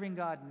not serving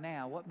God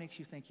now, what makes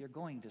you think you're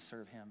going to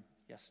serve him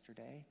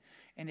yesterday?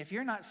 And if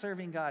you're not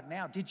serving God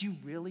now, did you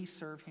really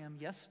serve him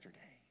yesterday?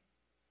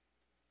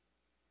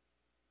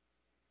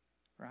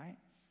 Right?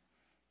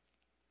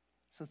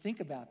 So think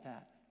about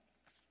that.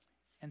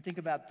 And think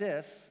about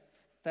this,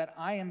 that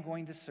I am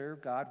going to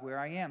serve God where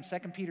I am.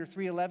 2 Peter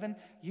 3:11,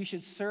 you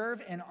should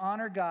serve and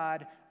honor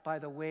God by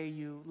the way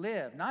you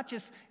live. Not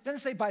just, it doesn't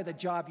say by the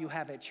job you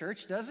have at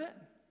church, does it?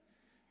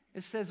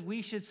 It says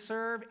we should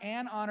serve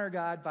and honor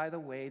God by the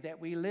way that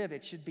we live.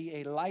 It should be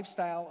a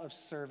lifestyle of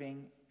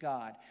serving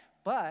God.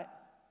 But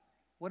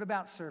what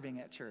about serving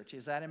at church?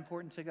 Is that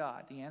important to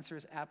God? The answer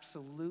is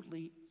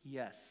absolutely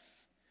yes.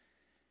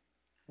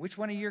 Which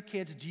one of your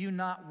kids do you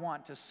not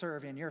want to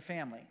serve in your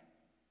family?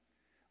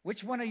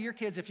 Which one of your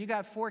kids, if you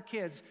got 4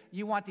 kids,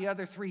 you want the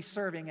other 3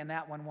 serving and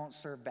that one won't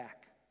serve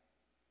back?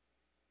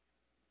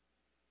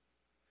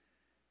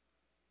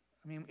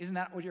 I mean, isn't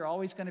that what you're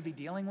always going to be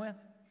dealing with?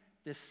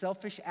 This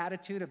selfish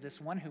attitude of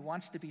this one who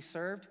wants to be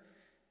served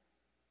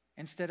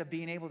instead of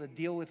being able to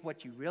deal with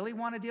what you really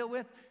want to deal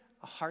with,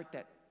 a heart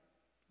that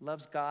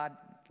loves God,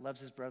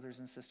 loves his brothers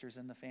and sisters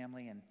in the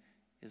family, and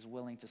is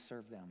willing to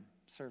serve them,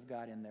 serve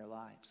God in their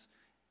lives.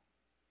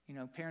 You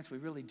know, parents, we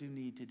really do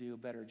need to do a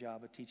better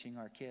job of teaching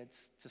our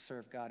kids to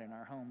serve God in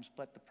our homes,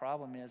 but the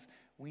problem is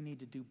we need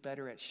to do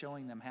better at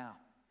showing them how.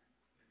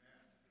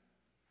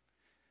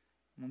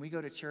 When we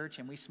go to church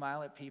and we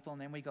smile at people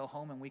and then we go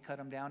home and we cut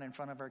them down in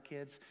front of our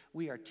kids,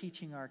 we are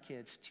teaching our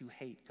kids to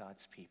hate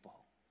God's people.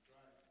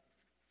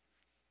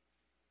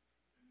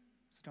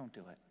 So don't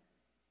do it.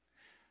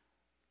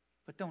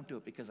 But don't do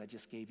it because I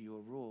just gave you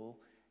a rule.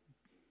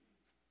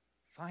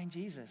 Find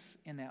Jesus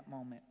in that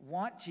moment.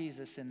 Want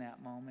Jesus in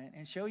that moment.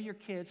 And show your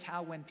kids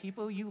how when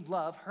people you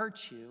love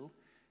hurt you,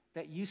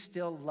 that you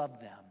still love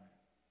them.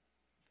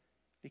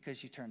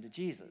 Because you turn to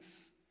Jesus.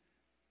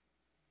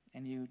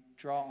 And you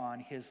draw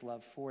on his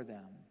love for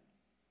them.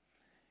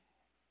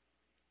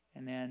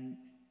 And then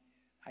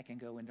I can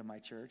go into my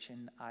church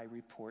and I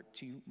report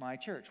to my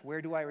church.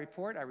 Where do I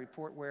report? I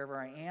report wherever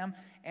I am,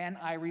 and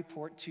I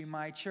report to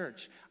my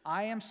church.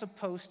 I am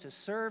supposed to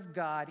serve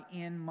God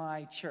in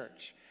my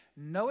church.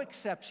 No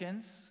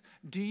exceptions.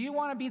 Do you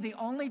want to be the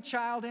only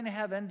child in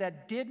heaven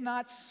that did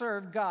not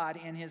serve God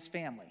in his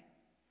family?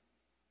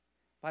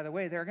 By the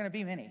way, there are going to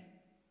be many.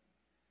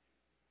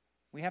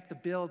 We have to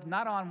build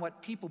not on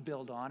what people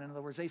build on. In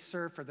other words, they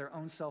serve for their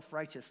own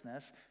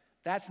self-righteousness.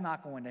 That's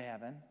not going to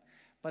heaven.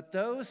 But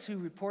those who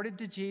reported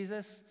to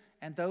Jesus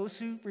and those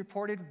who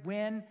reported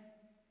when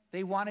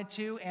they wanted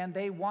to,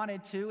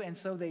 and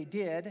so they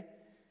did,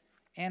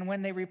 and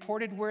when they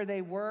reported where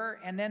they were,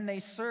 and then they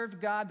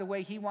served God the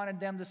way he wanted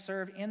them to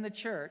serve in the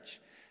church,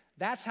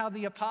 that's how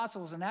the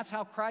apostles and that's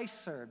how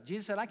Christ served.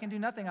 Jesus said, I can do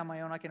nothing on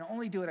my own. I can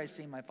only do what I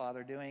see my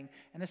Father doing.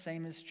 And the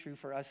same is true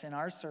for us in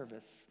our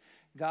service.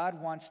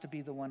 God wants to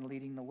be the one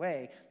leading the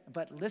way.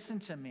 But listen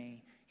to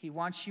me. He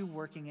wants you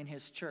working in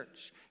his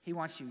church. He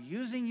wants you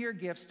using your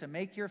gifts to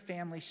make your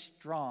family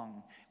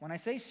strong. When I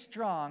say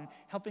strong,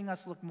 helping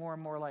us look more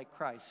and more like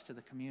Christ to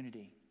the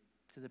community,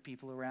 to the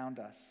people around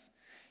us.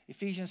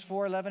 Ephesians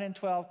 4:11 and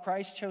 12,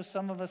 Christ chose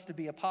some of us to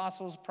be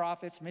apostles,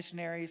 prophets,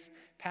 missionaries,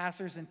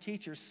 pastors, and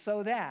teachers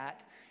so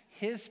that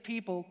his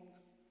people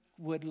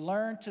would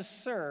learn to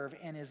serve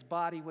and his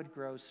body would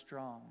grow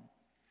strong.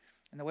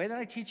 And the way that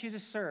I teach you to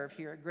serve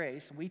here at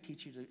Grace, and we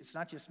teach you to, it's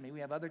not just me, we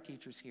have other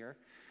teachers here.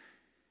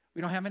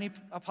 We don't have any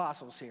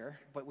apostles here,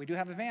 but we do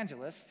have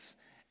evangelists.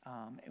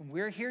 And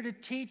we're here to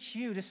teach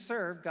you to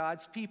serve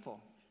God's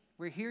people.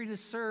 We're here to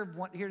serve,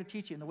 here to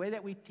teach you. And the way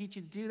that we teach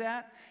you to do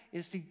that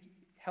is to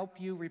help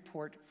you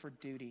report for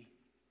duty.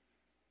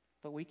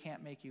 But we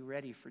can't make you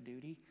ready for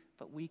duty,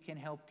 but we can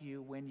help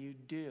you when you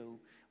do.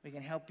 We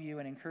can help you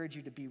and encourage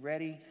you to be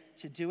ready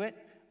to do it.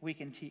 We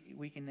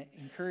can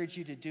encourage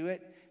you to do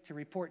it, to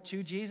report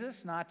to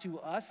Jesus, not to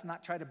us,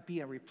 not try to be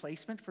a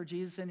replacement for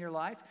Jesus in your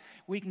life.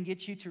 We can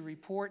get you to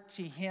report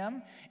to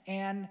him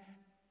and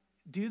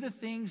do the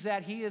things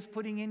that he is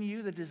putting in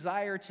you, the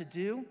desire to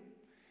do,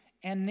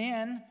 and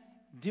then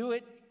do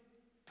it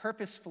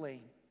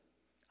purposefully.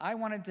 I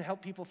wanted to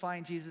help people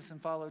find Jesus and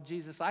follow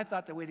Jesus. I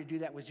thought the way to do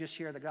that was just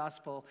share the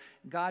gospel.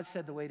 God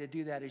said the way to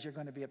do that is you're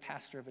going to be a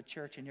pastor of a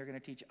church and you're going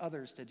to teach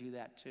others to do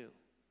that too.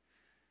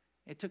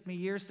 It took me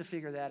years to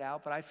figure that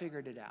out, but I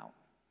figured it out.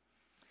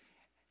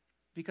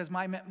 Because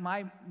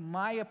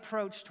my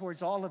approach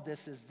towards all of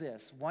this is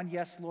this: one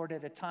yes, Lord,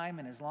 at a time,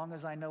 and as long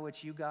as I know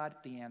it's you, God,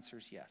 the answer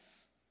is yes.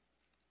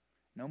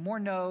 No more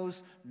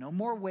no's, no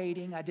more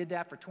waiting. I did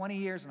that for 20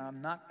 years,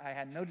 and I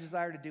had no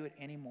desire to do it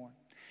anymore.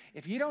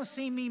 If you don't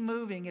see me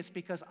moving, it's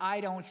because I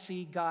don't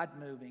see God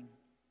moving.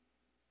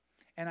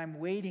 And I'm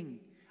waiting,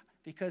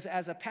 because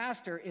as a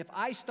pastor, if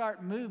I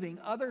start moving,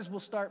 others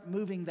will start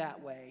moving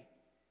that way.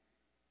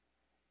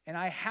 And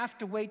I have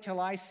to wait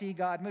till I see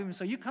God moving.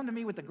 So you come to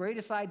me with the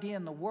greatest idea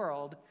in the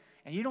world,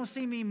 and you don't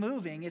see me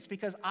moving, it's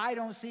because I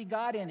don't see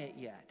God in it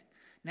yet.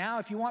 Now,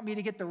 if you want me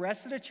to get the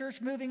rest of the church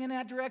moving in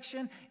that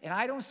direction, and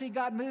I don't see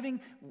God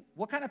moving,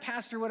 what kind of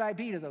pastor would I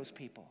be to those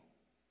people?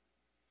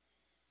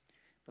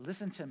 But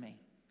listen to me.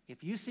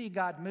 If you see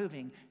God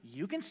moving,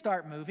 you can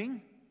start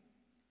moving.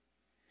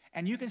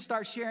 And you can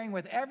start sharing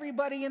with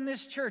everybody in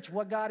this church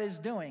what God is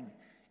doing.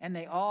 And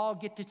they all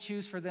get to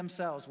choose for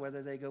themselves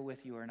whether they go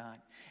with you or not.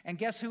 And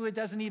guess who it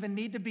doesn't even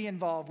need to be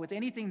involved with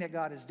anything that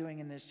God is doing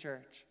in this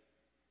church?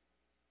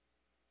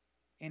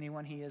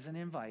 Anyone he isn't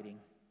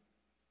inviting.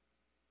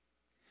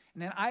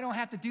 And then I don't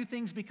have to do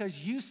things because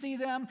you see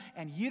them,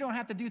 and you don't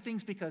have to do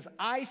things because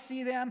I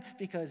see them,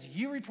 because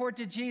you report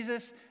to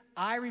Jesus,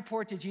 I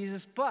report to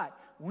Jesus, but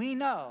we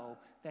know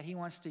that he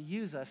wants to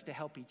use us to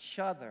help each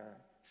other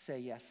say,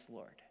 yes,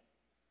 Lord.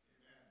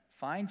 Amen.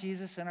 Find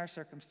Jesus in our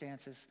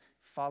circumstances,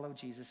 follow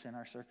Jesus in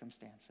our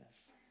circumstances.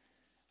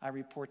 I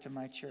report to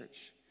my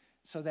church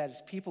so that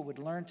his people would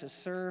learn to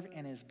serve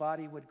and his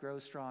body would grow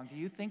strong. Do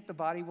you think the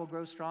body will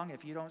grow strong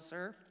if you don't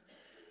serve?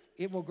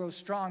 It will grow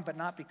strong, but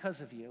not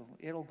because of you.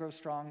 It'll grow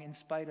strong in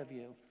spite of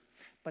you.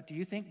 But do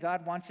you think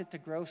God wants it to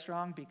grow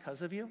strong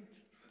because of you?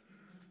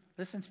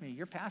 Listen to me,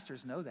 your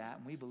pastors know that,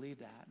 and we believe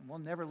that. And we'll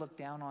never look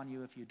down on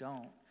you if you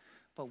don't.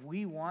 But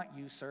we want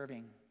you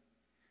serving.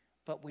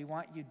 But we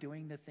want you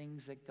doing the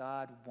things that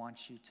God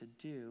wants you to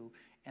do.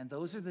 And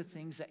those are the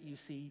things that you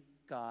see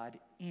God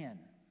in.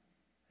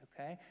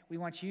 Okay? We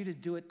want you to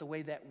do it the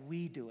way that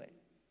we do it.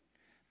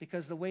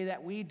 Because the way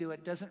that we do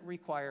it doesn't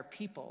require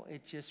people.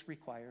 It just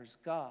requires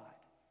God.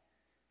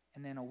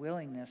 And then a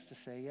willingness to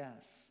say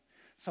yes.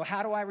 So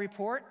how do I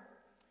report?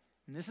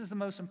 And this is the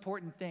most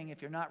important thing.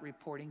 If you're not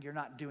reporting, you're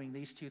not doing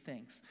these two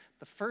things.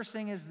 The first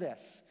thing is this.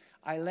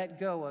 I let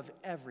go of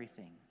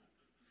everything.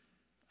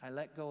 I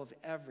let go of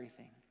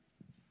everything.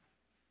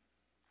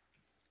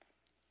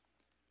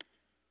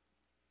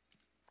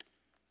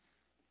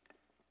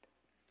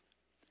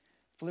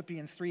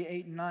 Philippians 3,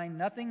 8, and 9.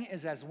 Nothing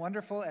is as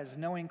wonderful as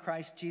knowing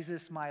Christ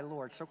Jesus my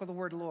Lord. Circle the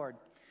word Lord.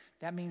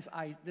 That means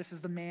this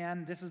is the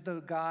man, this is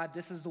the God,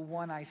 this is the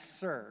one I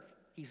serve.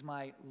 He's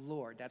my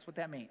Lord. That's what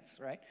that means,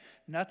 right?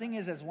 Nothing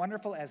is as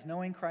wonderful as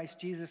knowing Christ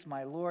Jesus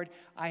my Lord.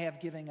 I have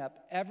given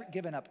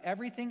up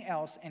everything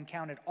else and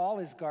counted all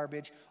as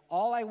garbage.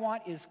 All I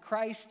want is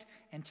Christ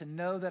and to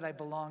know that I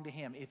belong to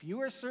him. If you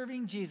are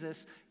serving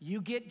Jesus,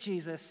 you get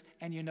Jesus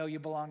and you know you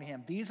belong to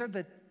him.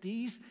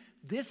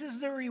 This is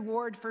the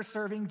reward for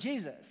serving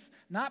Jesus.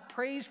 Not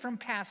praise from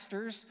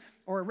pastors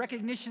or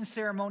recognition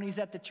ceremonies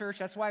at the church.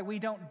 That's why we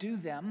don't do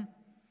them.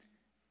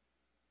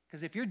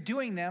 Because if you're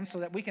doing them so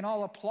that we can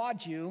all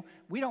applaud you,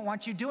 we don't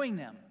want you doing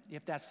them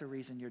if that's the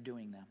reason you're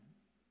doing them.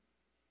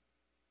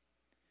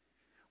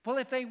 Well,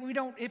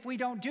 if we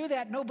don't do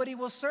that, nobody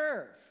will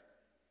serve.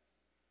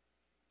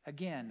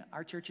 Again,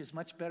 our church is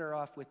much better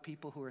off with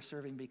people who are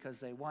serving because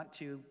they want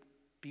to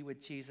be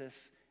with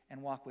Jesus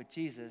and walk with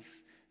Jesus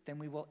than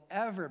we will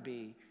ever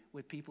be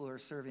with people who are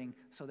serving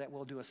so that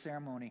we'll do a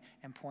ceremony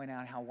and point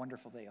out how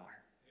wonderful they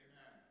are.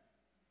 Amen.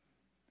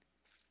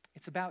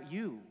 It's about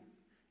you.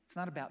 It's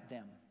not about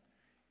them.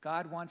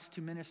 God wants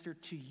to minister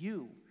to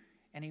you,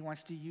 and he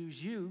wants to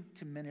use you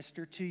to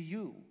minister to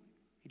you.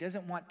 He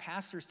doesn't want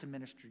pastors to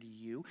minister to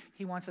you.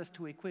 He wants us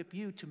to equip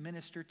you to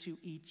minister to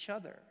each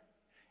other.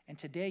 And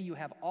today you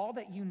have all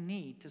that you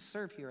need to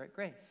serve here at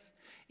Grace.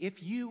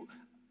 If you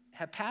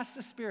have passed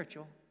the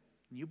spiritual,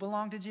 and you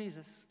belong to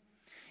Jesus,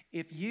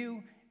 if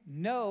you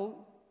know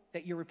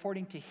that you're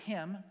reporting to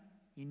him,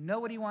 you know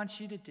what he wants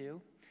you to do,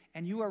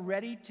 and you are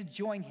ready to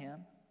join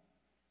him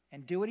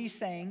and do what he's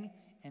saying,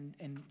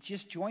 and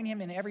just join him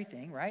in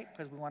everything, right?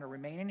 Because we want to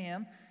remain in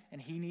him, and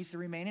he needs to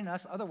remain in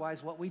us.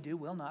 Otherwise, what we do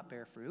will not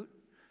bear fruit.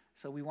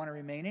 So we want to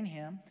remain in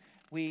him.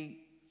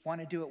 We want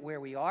to do it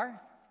where we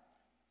are.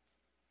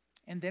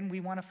 And then we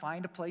want to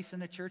find a place in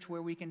the church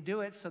where we can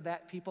do it so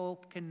that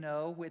people can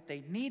know if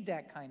they need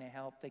that kind of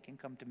help, they can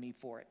come to me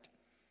for it.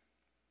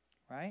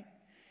 Right?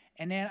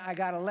 And then I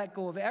got to let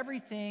go of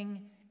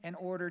everything in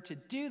order to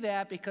do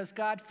that because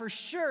God for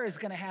sure is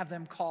going to have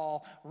them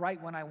call right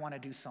when I want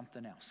to do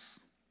something else.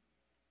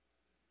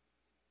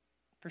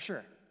 For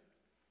sure.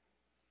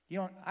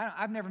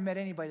 I've never met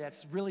anybody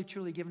that's really,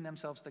 truly given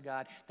themselves to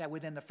God that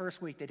within the first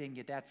week they didn't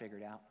get that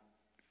figured out.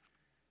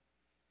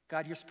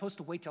 God, you're supposed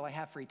to wait till I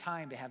have free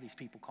time to have these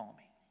people call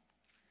me.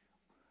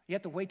 You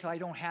have to wait till I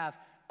don't have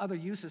other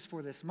uses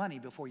for this money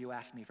before you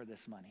ask me for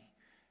this money.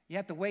 You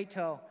have to wait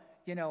till,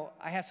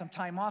 I have some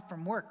time off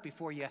from work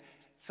before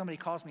somebody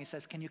calls me and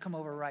says, can you come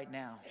over right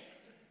now?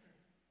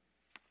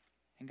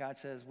 And God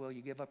says, will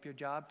you give up your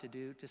job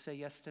to say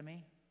yes to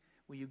me?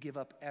 Will you give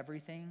up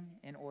everything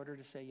in order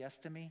to say yes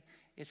to me?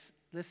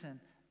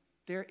 Listen,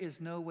 there is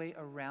no way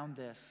around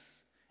this.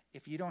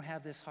 If you don't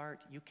have this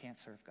heart, you can't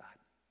serve God.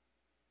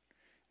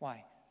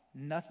 Why?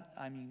 Luke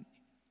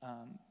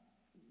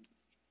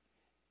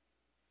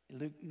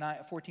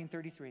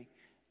 14:33.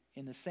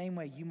 In the same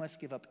way, you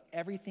must give up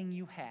everything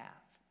you have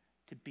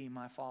to be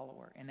my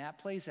follower. And that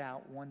plays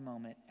out one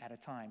moment at a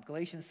time.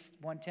 Galatians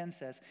 1:10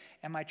 says,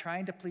 am I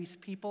trying to please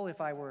people?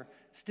 If I were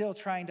still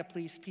trying to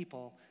please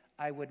people,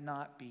 I would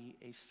not be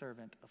a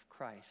servant of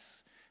Christ.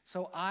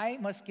 So I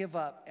must give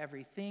up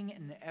everything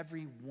and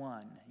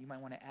everyone. You might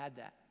want to add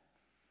that.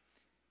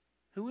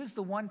 Who is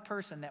the one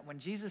person that when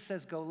Jesus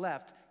says go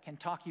left can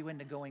talk you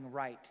into going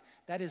right?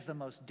 That is the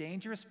most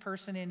dangerous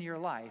person in your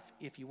life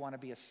if you want to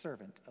be a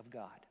servant of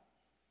God.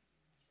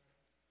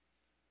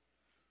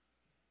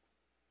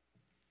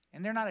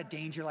 And they're not a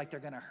danger like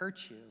they're going to hurt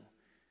you,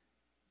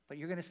 but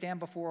you're going to stand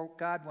before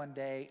God one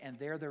day and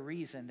they're the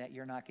reason that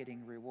you're not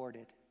getting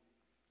rewarded.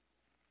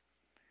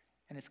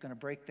 And it's going to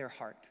break their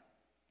heart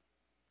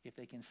if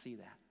they can see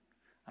that.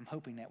 I'm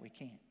hoping that we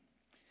can.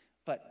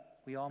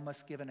 But we all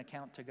must give an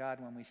account to God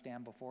when we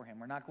stand before him.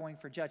 We're not going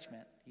for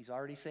judgment. He's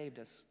already saved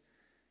us.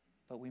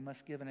 But we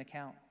must give an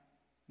account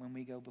when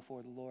we go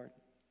before the Lord.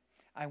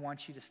 I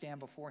want you to stand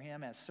before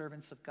him as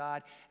servants of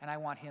God, and I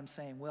want him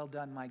saying, well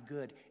done, my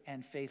good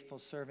and faithful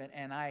servant.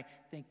 And I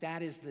think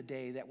that is the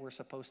day that we're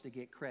supposed to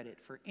get credit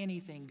for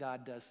anything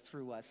God does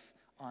through us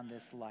on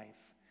this life.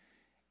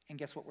 And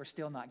guess what we're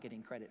still not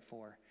getting credit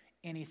for?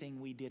 Anything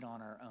we did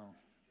on our own.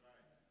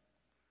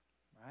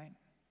 Right?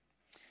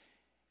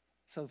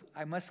 So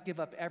I must give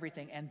up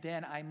everything, and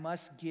then I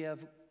must give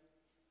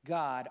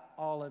God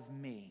all of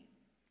me.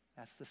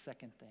 That's the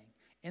second thing.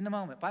 In the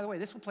moment. By the way,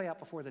 this will play out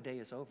before the day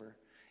is over.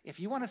 If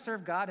you want to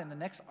serve God in the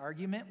next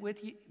argument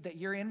with you, that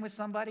you're in with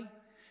somebody,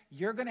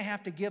 you're going to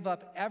have to give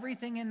up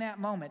everything in that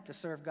moment to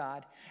serve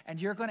God,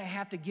 and you're going to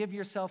have to give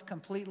yourself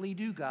completely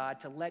to God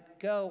to let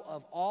go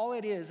of all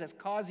it is that's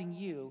causing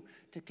you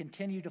to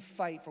continue to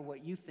fight for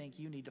what you think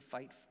you need to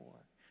fight for.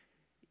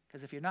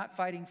 Because if you're not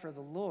fighting for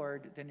the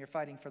Lord, then you're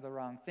fighting for the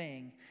wrong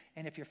thing.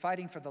 And if you're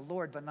fighting for the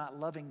Lord but not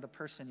loving the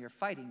person you're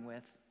fighting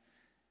with,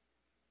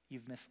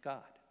 you've missed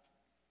God.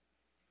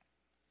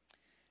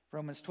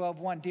 Romans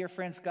 12:1, dear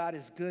friends, God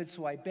is good,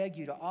 so I beg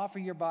you to offer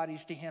your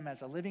bodies to him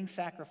as a living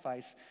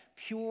sacrifice,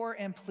 pure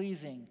and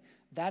pleasing.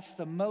 That's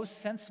the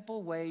most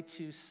sensible way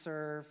to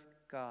serve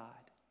God.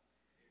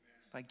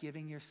 Amen. By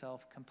giving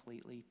yourself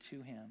completely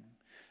to him.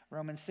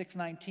 Romans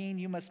 6:19,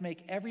 you must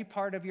make every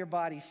part of your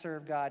body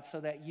serve God so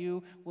that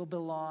you will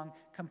belong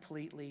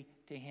completely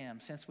to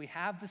him. Since we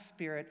have the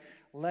Spirit,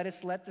 let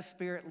us let the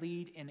Spirit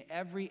lead in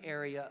every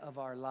area of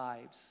our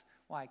lives.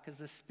 Why? Because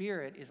the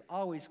Spirit is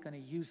always going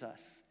to use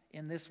us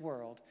in this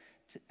world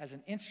as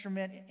an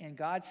instrument in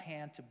God's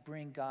hand to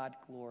bring God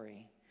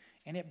glory.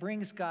 And it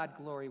brings God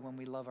glory when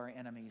we love our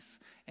enemies.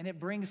 And it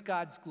brings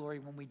God's glory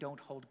when we don't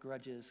hold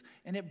grudges.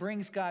 And it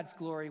brings God's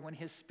glory when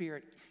his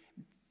Spirit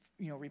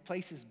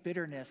replaces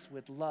bitterness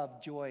with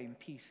love, joy, and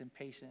peace and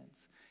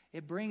patience.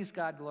 It brings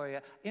God glory.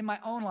 In my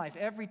own life,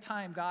 every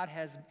time God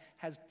has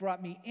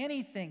brought me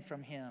anything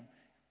from him,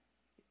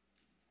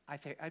 I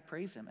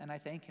praise him and I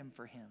thank him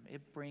for him.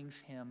 It brings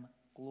him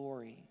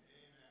glory.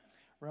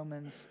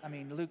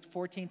 Luke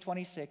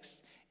 14:26,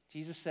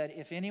 Jesus said,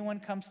 if anyone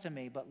comes to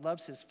me but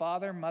loves his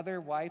father, mother,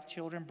 wife,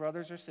 children,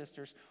 brothers or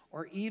sisters,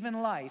 or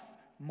even life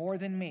more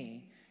than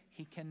me,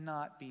 he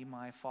cannot be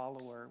my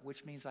follower,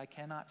 which means I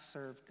cannot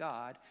serve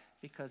God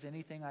because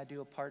anything I do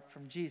apart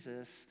from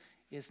Jesus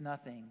is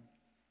nothing.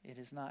 It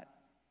is not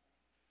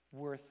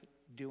worth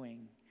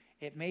doing.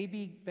 It may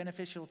be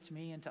beneficial to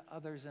me and to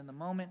others in the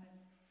moment,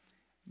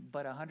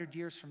 but 100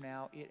 years from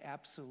now, it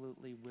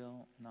absolutely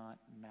will not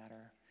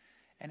matter.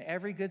 And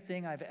every good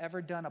thing I've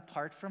ever done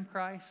apart from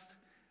Christ,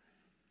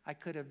 I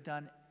could have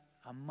done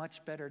a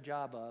much better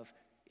job of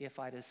if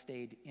I'd have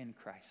stayed in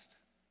Christ.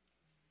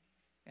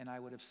 And I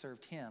would have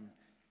served him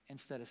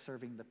instead of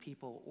serving the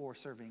people or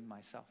serving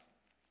myself.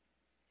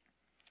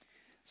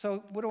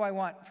 So what do I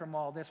want from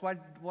all this? Where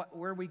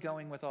are we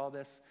going with all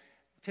this?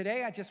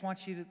 Today, I just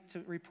want you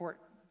to report.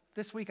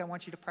 This week, I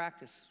want you to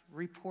practice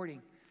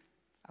reporting.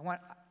 I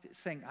want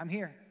saying, I'm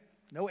here.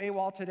 No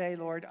AWOL today,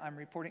 Lord. I'm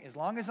reporting. As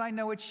long as I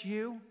know it's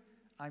you,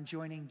 I'm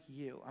joining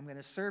you. I'm going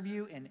to serve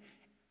you in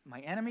my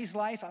enemy's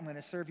life. I'm going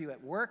to serve you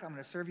at work. I'm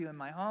going to serve you in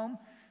my home.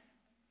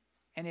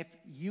 And if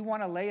you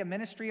want to lay a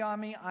ministry on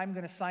me, I'm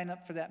going to sign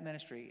up for that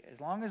ministry. As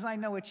long as I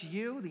know it's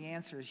you, the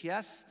answer is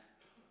yes,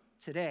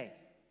 today.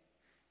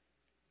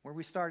 Where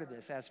we started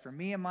this, as for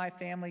me and my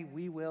family,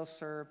 we will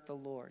serve the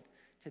Lord.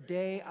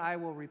 Today, I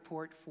will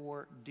report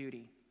for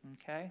duty,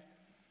 okay?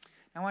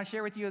 I want to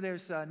share with you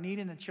there's a need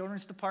in the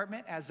children's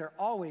department, as there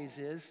always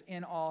is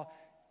in all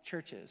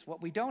churches.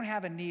 What we don't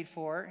have a need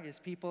for is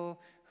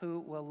people who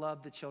will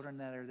love the children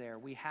that are there.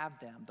 We have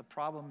them. The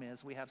problem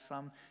is we have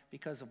some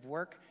because of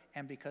work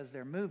and because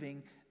they're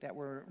moving that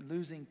we're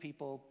losing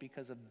people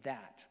because of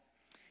that.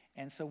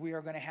 And so we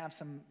are going to have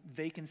some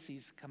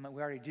vacancies come up.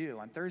 We already do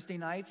on Thursday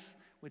nights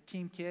with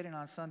Team Kid and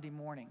on Sunday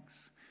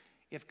mornings.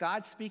 If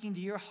God's speaking to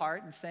your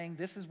heart and saying,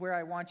 this is where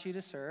I want you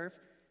to serve,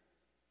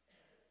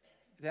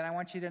 then I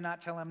want you to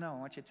not tell him no. I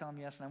want you to tell him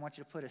yes, and I want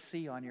you to put a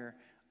C on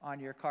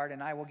your card,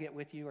 and I will get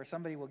with you, or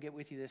somebody will get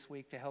with you this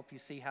week to help you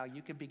see how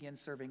you can begin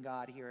serving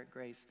God here at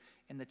Grace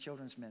in the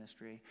children's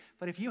ministry.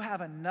 But if you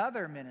have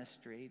another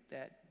ministry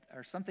that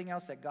or something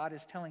else that God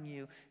is telling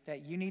you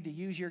that you need to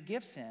use your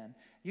gifts in,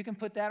 you can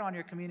put that on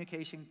your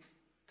communication.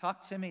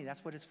 Talk to me.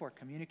 That's what it's for.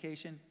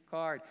 Communication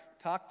card.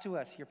 Talk to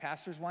us. Your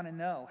pastors want to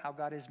know how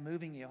God is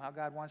moving you, how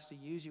God wants to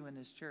use you in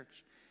this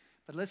church.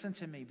 But listen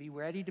to me. Be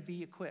ready to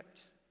be equipped.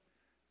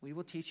 We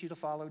will teach you to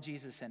follow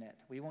Jesus in it.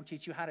 We won't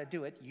teach you how to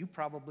do it. You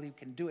probably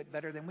can do it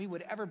better than we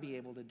would ever be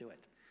able to do it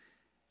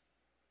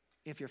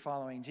if you're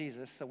following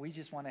Jesus. So we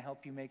just want to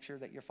help you make sure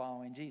that you're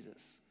following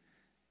Jesus.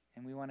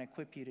 And we want to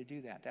equip you to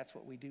do that. That's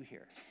what we do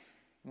here.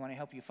 We want to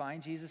help you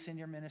find Jesus in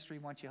your ministry.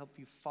 We want to help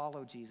you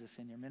follow Jesus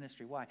in your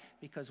ministry. Why?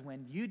 Because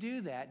when you do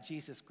that,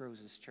 Jesus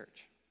grows his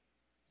church.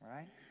 All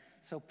right?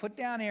 So put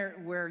down here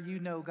where you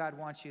know God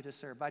wants you to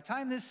serve. By the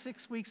time this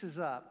 6 weeks is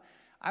up,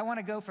 I want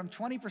to go from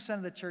 20%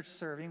 of the church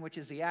serving, which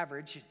is the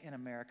average in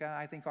America.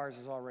 I think ours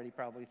is already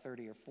probably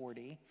 30 or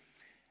 40,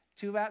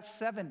 to about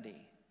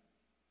 70.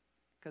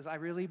 Because I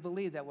really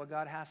believe that what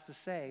God has to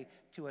say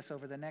to us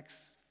over the next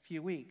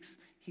few weeks,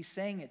 he's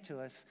saying it to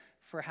us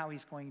for how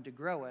he's going to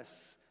grow us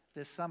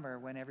this summer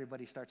when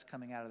everybody starts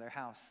coming out of their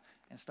house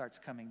and starts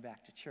coming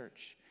back to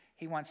church.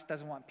 He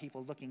doesn't want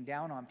people looking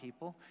down on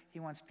people. He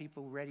wants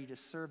people ready to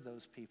serve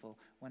those people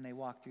when they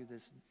walk through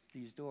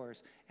these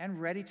doors, and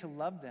ready to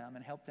love them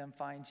and help them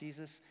find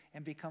Jesus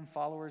and become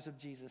followers of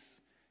Jesus.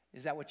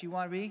 Is that what you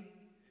want to be? Amen.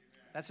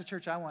 That's the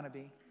church I want to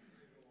be.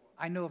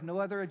 I know of no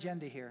other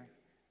agenda here.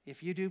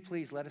 If you do,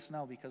 please let us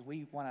know, because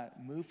we want to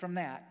move from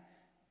that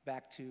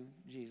back to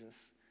Jesus.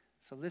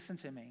 So listen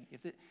to me.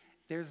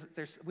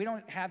 We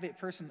don't have a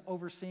person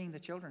overseeing the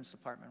children's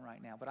department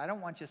right now, but I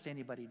don't want just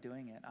anybody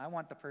doing it. I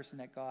want the person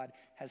that God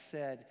has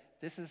said,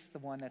 this is the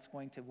one that's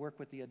going to work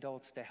with the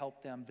adults to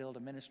help them build a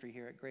ministry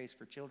here at Grace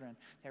for Children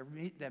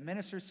that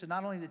ministers to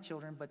not only the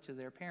children, but to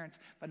their parents,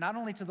 but not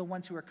only to the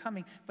ones who are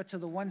coming, but to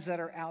the ones that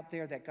are out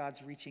there that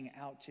God's reaching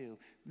out to.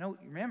 No,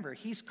 remember,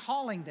 he's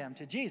calling them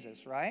to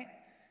Jesus, right?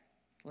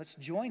 Let's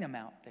join them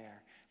out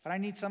there. But I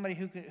need somebody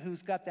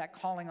who's got that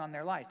calling on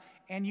their life.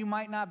 And you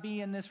might not be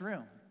in this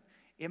room.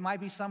 It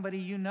might be somebody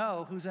you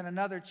know who's in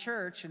another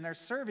church and they're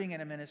serving in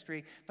a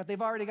ministry, but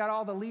they've already got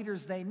all the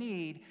leaders they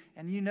need,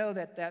 and you know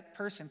that that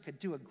person could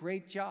do a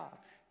great job.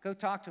 Go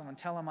talk to him and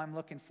tell him I'm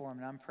looking for him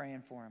and I'm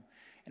praying for him.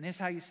 And this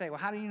is how you say, well,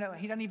 how do you know?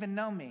 He doesn't even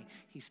know me.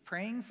 He's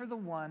praying for the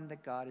one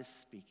that God is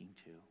speaking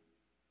to,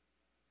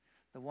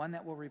 the one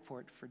that will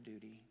report for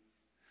duty,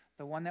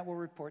 the one that will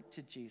report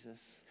to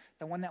Jesus,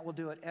 the one that will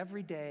do it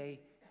every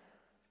day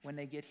when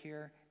they get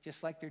here,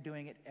 just like they're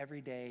doing it every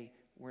day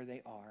where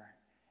they are.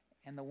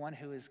 And the one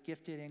who is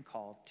gifted and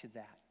called to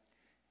that.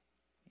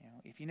 You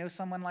know, if you know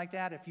someone like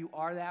that, if you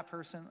are that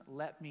person,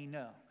 let me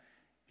know.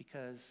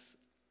 Because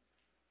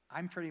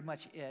I'm pretty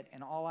much it,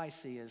 and all I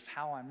see is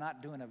how I'm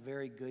not doing a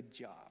very good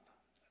job.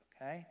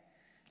 Okay?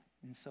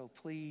 And so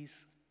please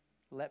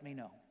let me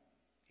know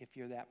if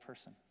you're that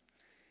person.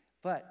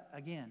 But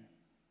again,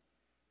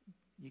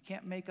 you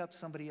can't make up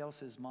somebody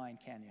else's mind,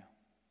 can you?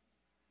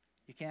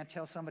 You can't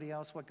tell somebody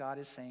else what God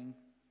is saying.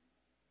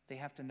 They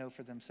have to know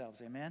for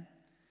themselves. Amen?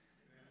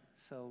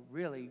 So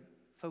really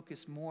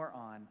focus more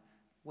on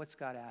what's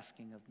God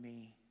asking of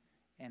me.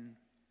 And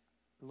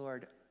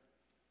Lord,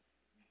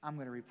 I'm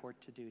going to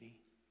report to duty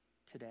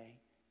today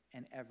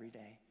and every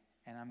day.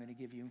 And I'm going to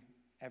give you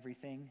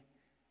everything,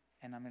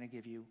 and I'm going to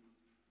give you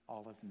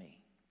all of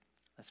me.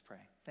 Let's pray.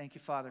 Thank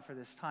you, Father, for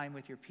this time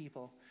with your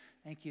people.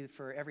 Thank you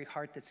for every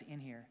heart that's in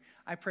here.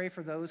 I pray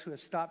for those who have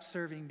stopped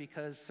serving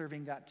because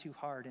serving got too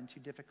hard and too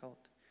difficult.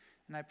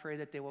 And I pray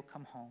that they will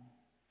come home.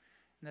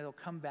 And they'll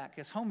come back,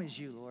 because home is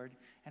you, Lord,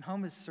 and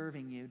home is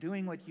serving you,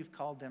 doing what you've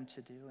called them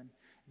to do, and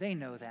they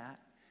know that.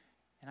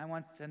 And I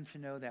want them to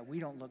know that we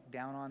don't look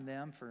down on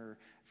them for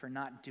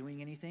not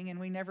doing anything, and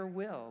we never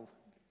will.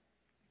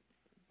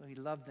 We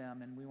love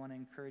them, and we want to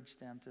encourage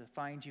them to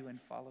find you and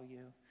follow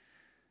you.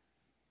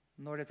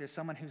 And Lord, if there's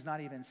someone who's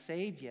not even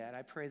saved yet,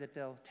 I pray that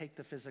they'll take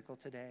the physical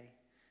today,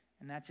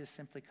 and that just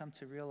simply come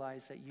to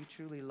realize that you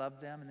truly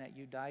love them and that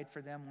you died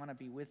for them, want to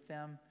be with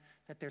them,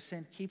 that their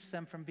sin keeps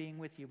them from being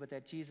with you, but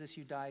that Jesus,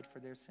 you died for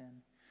their sin.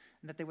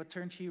 And that they would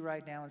turn to you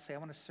right now and say, I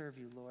want to serve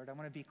you, Lord. I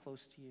want to be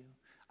close to you.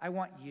 I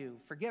want you.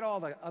 Forget all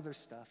the other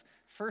stuff.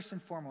 First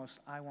and foremost,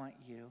 I want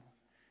you.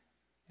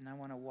 And I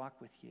want to walk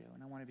with you.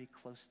 And I want to be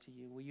close to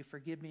you. Will you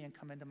forgive me and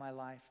come into my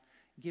life?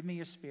 Give me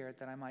your spirit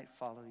that I might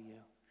follow you.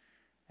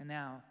 And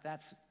now,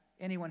 that's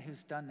anyone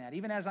who's done that.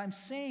 Even as I'm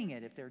saying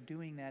it, if they're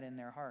doing that in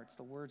their hearts,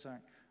 the words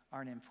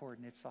aren't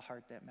important. It's the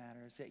heart that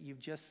matters, that you've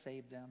just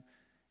saved them.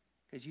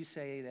 Because you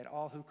say that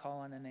all who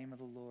call on the name of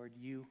the Lord,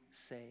 you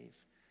save.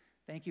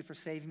 Thank you for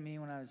saving me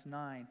when I was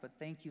 9, but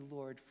thank you,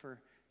 Lord, for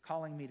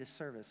calling me to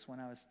service when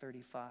I was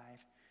 35.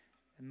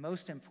 And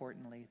most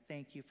importantly,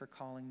 thank you for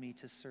calling me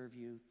to serve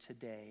you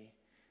today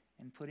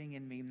and putting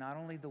in me not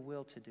only the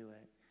will to do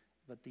it,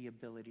 but the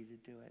ability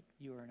to do it.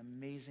 You are an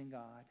amazing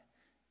God,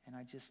 and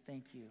I just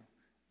thank you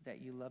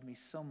that you love me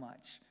so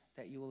much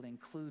that you will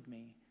include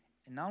me,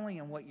 and not only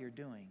in what you're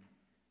doing,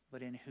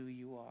 but in who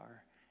you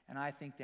are. And I think that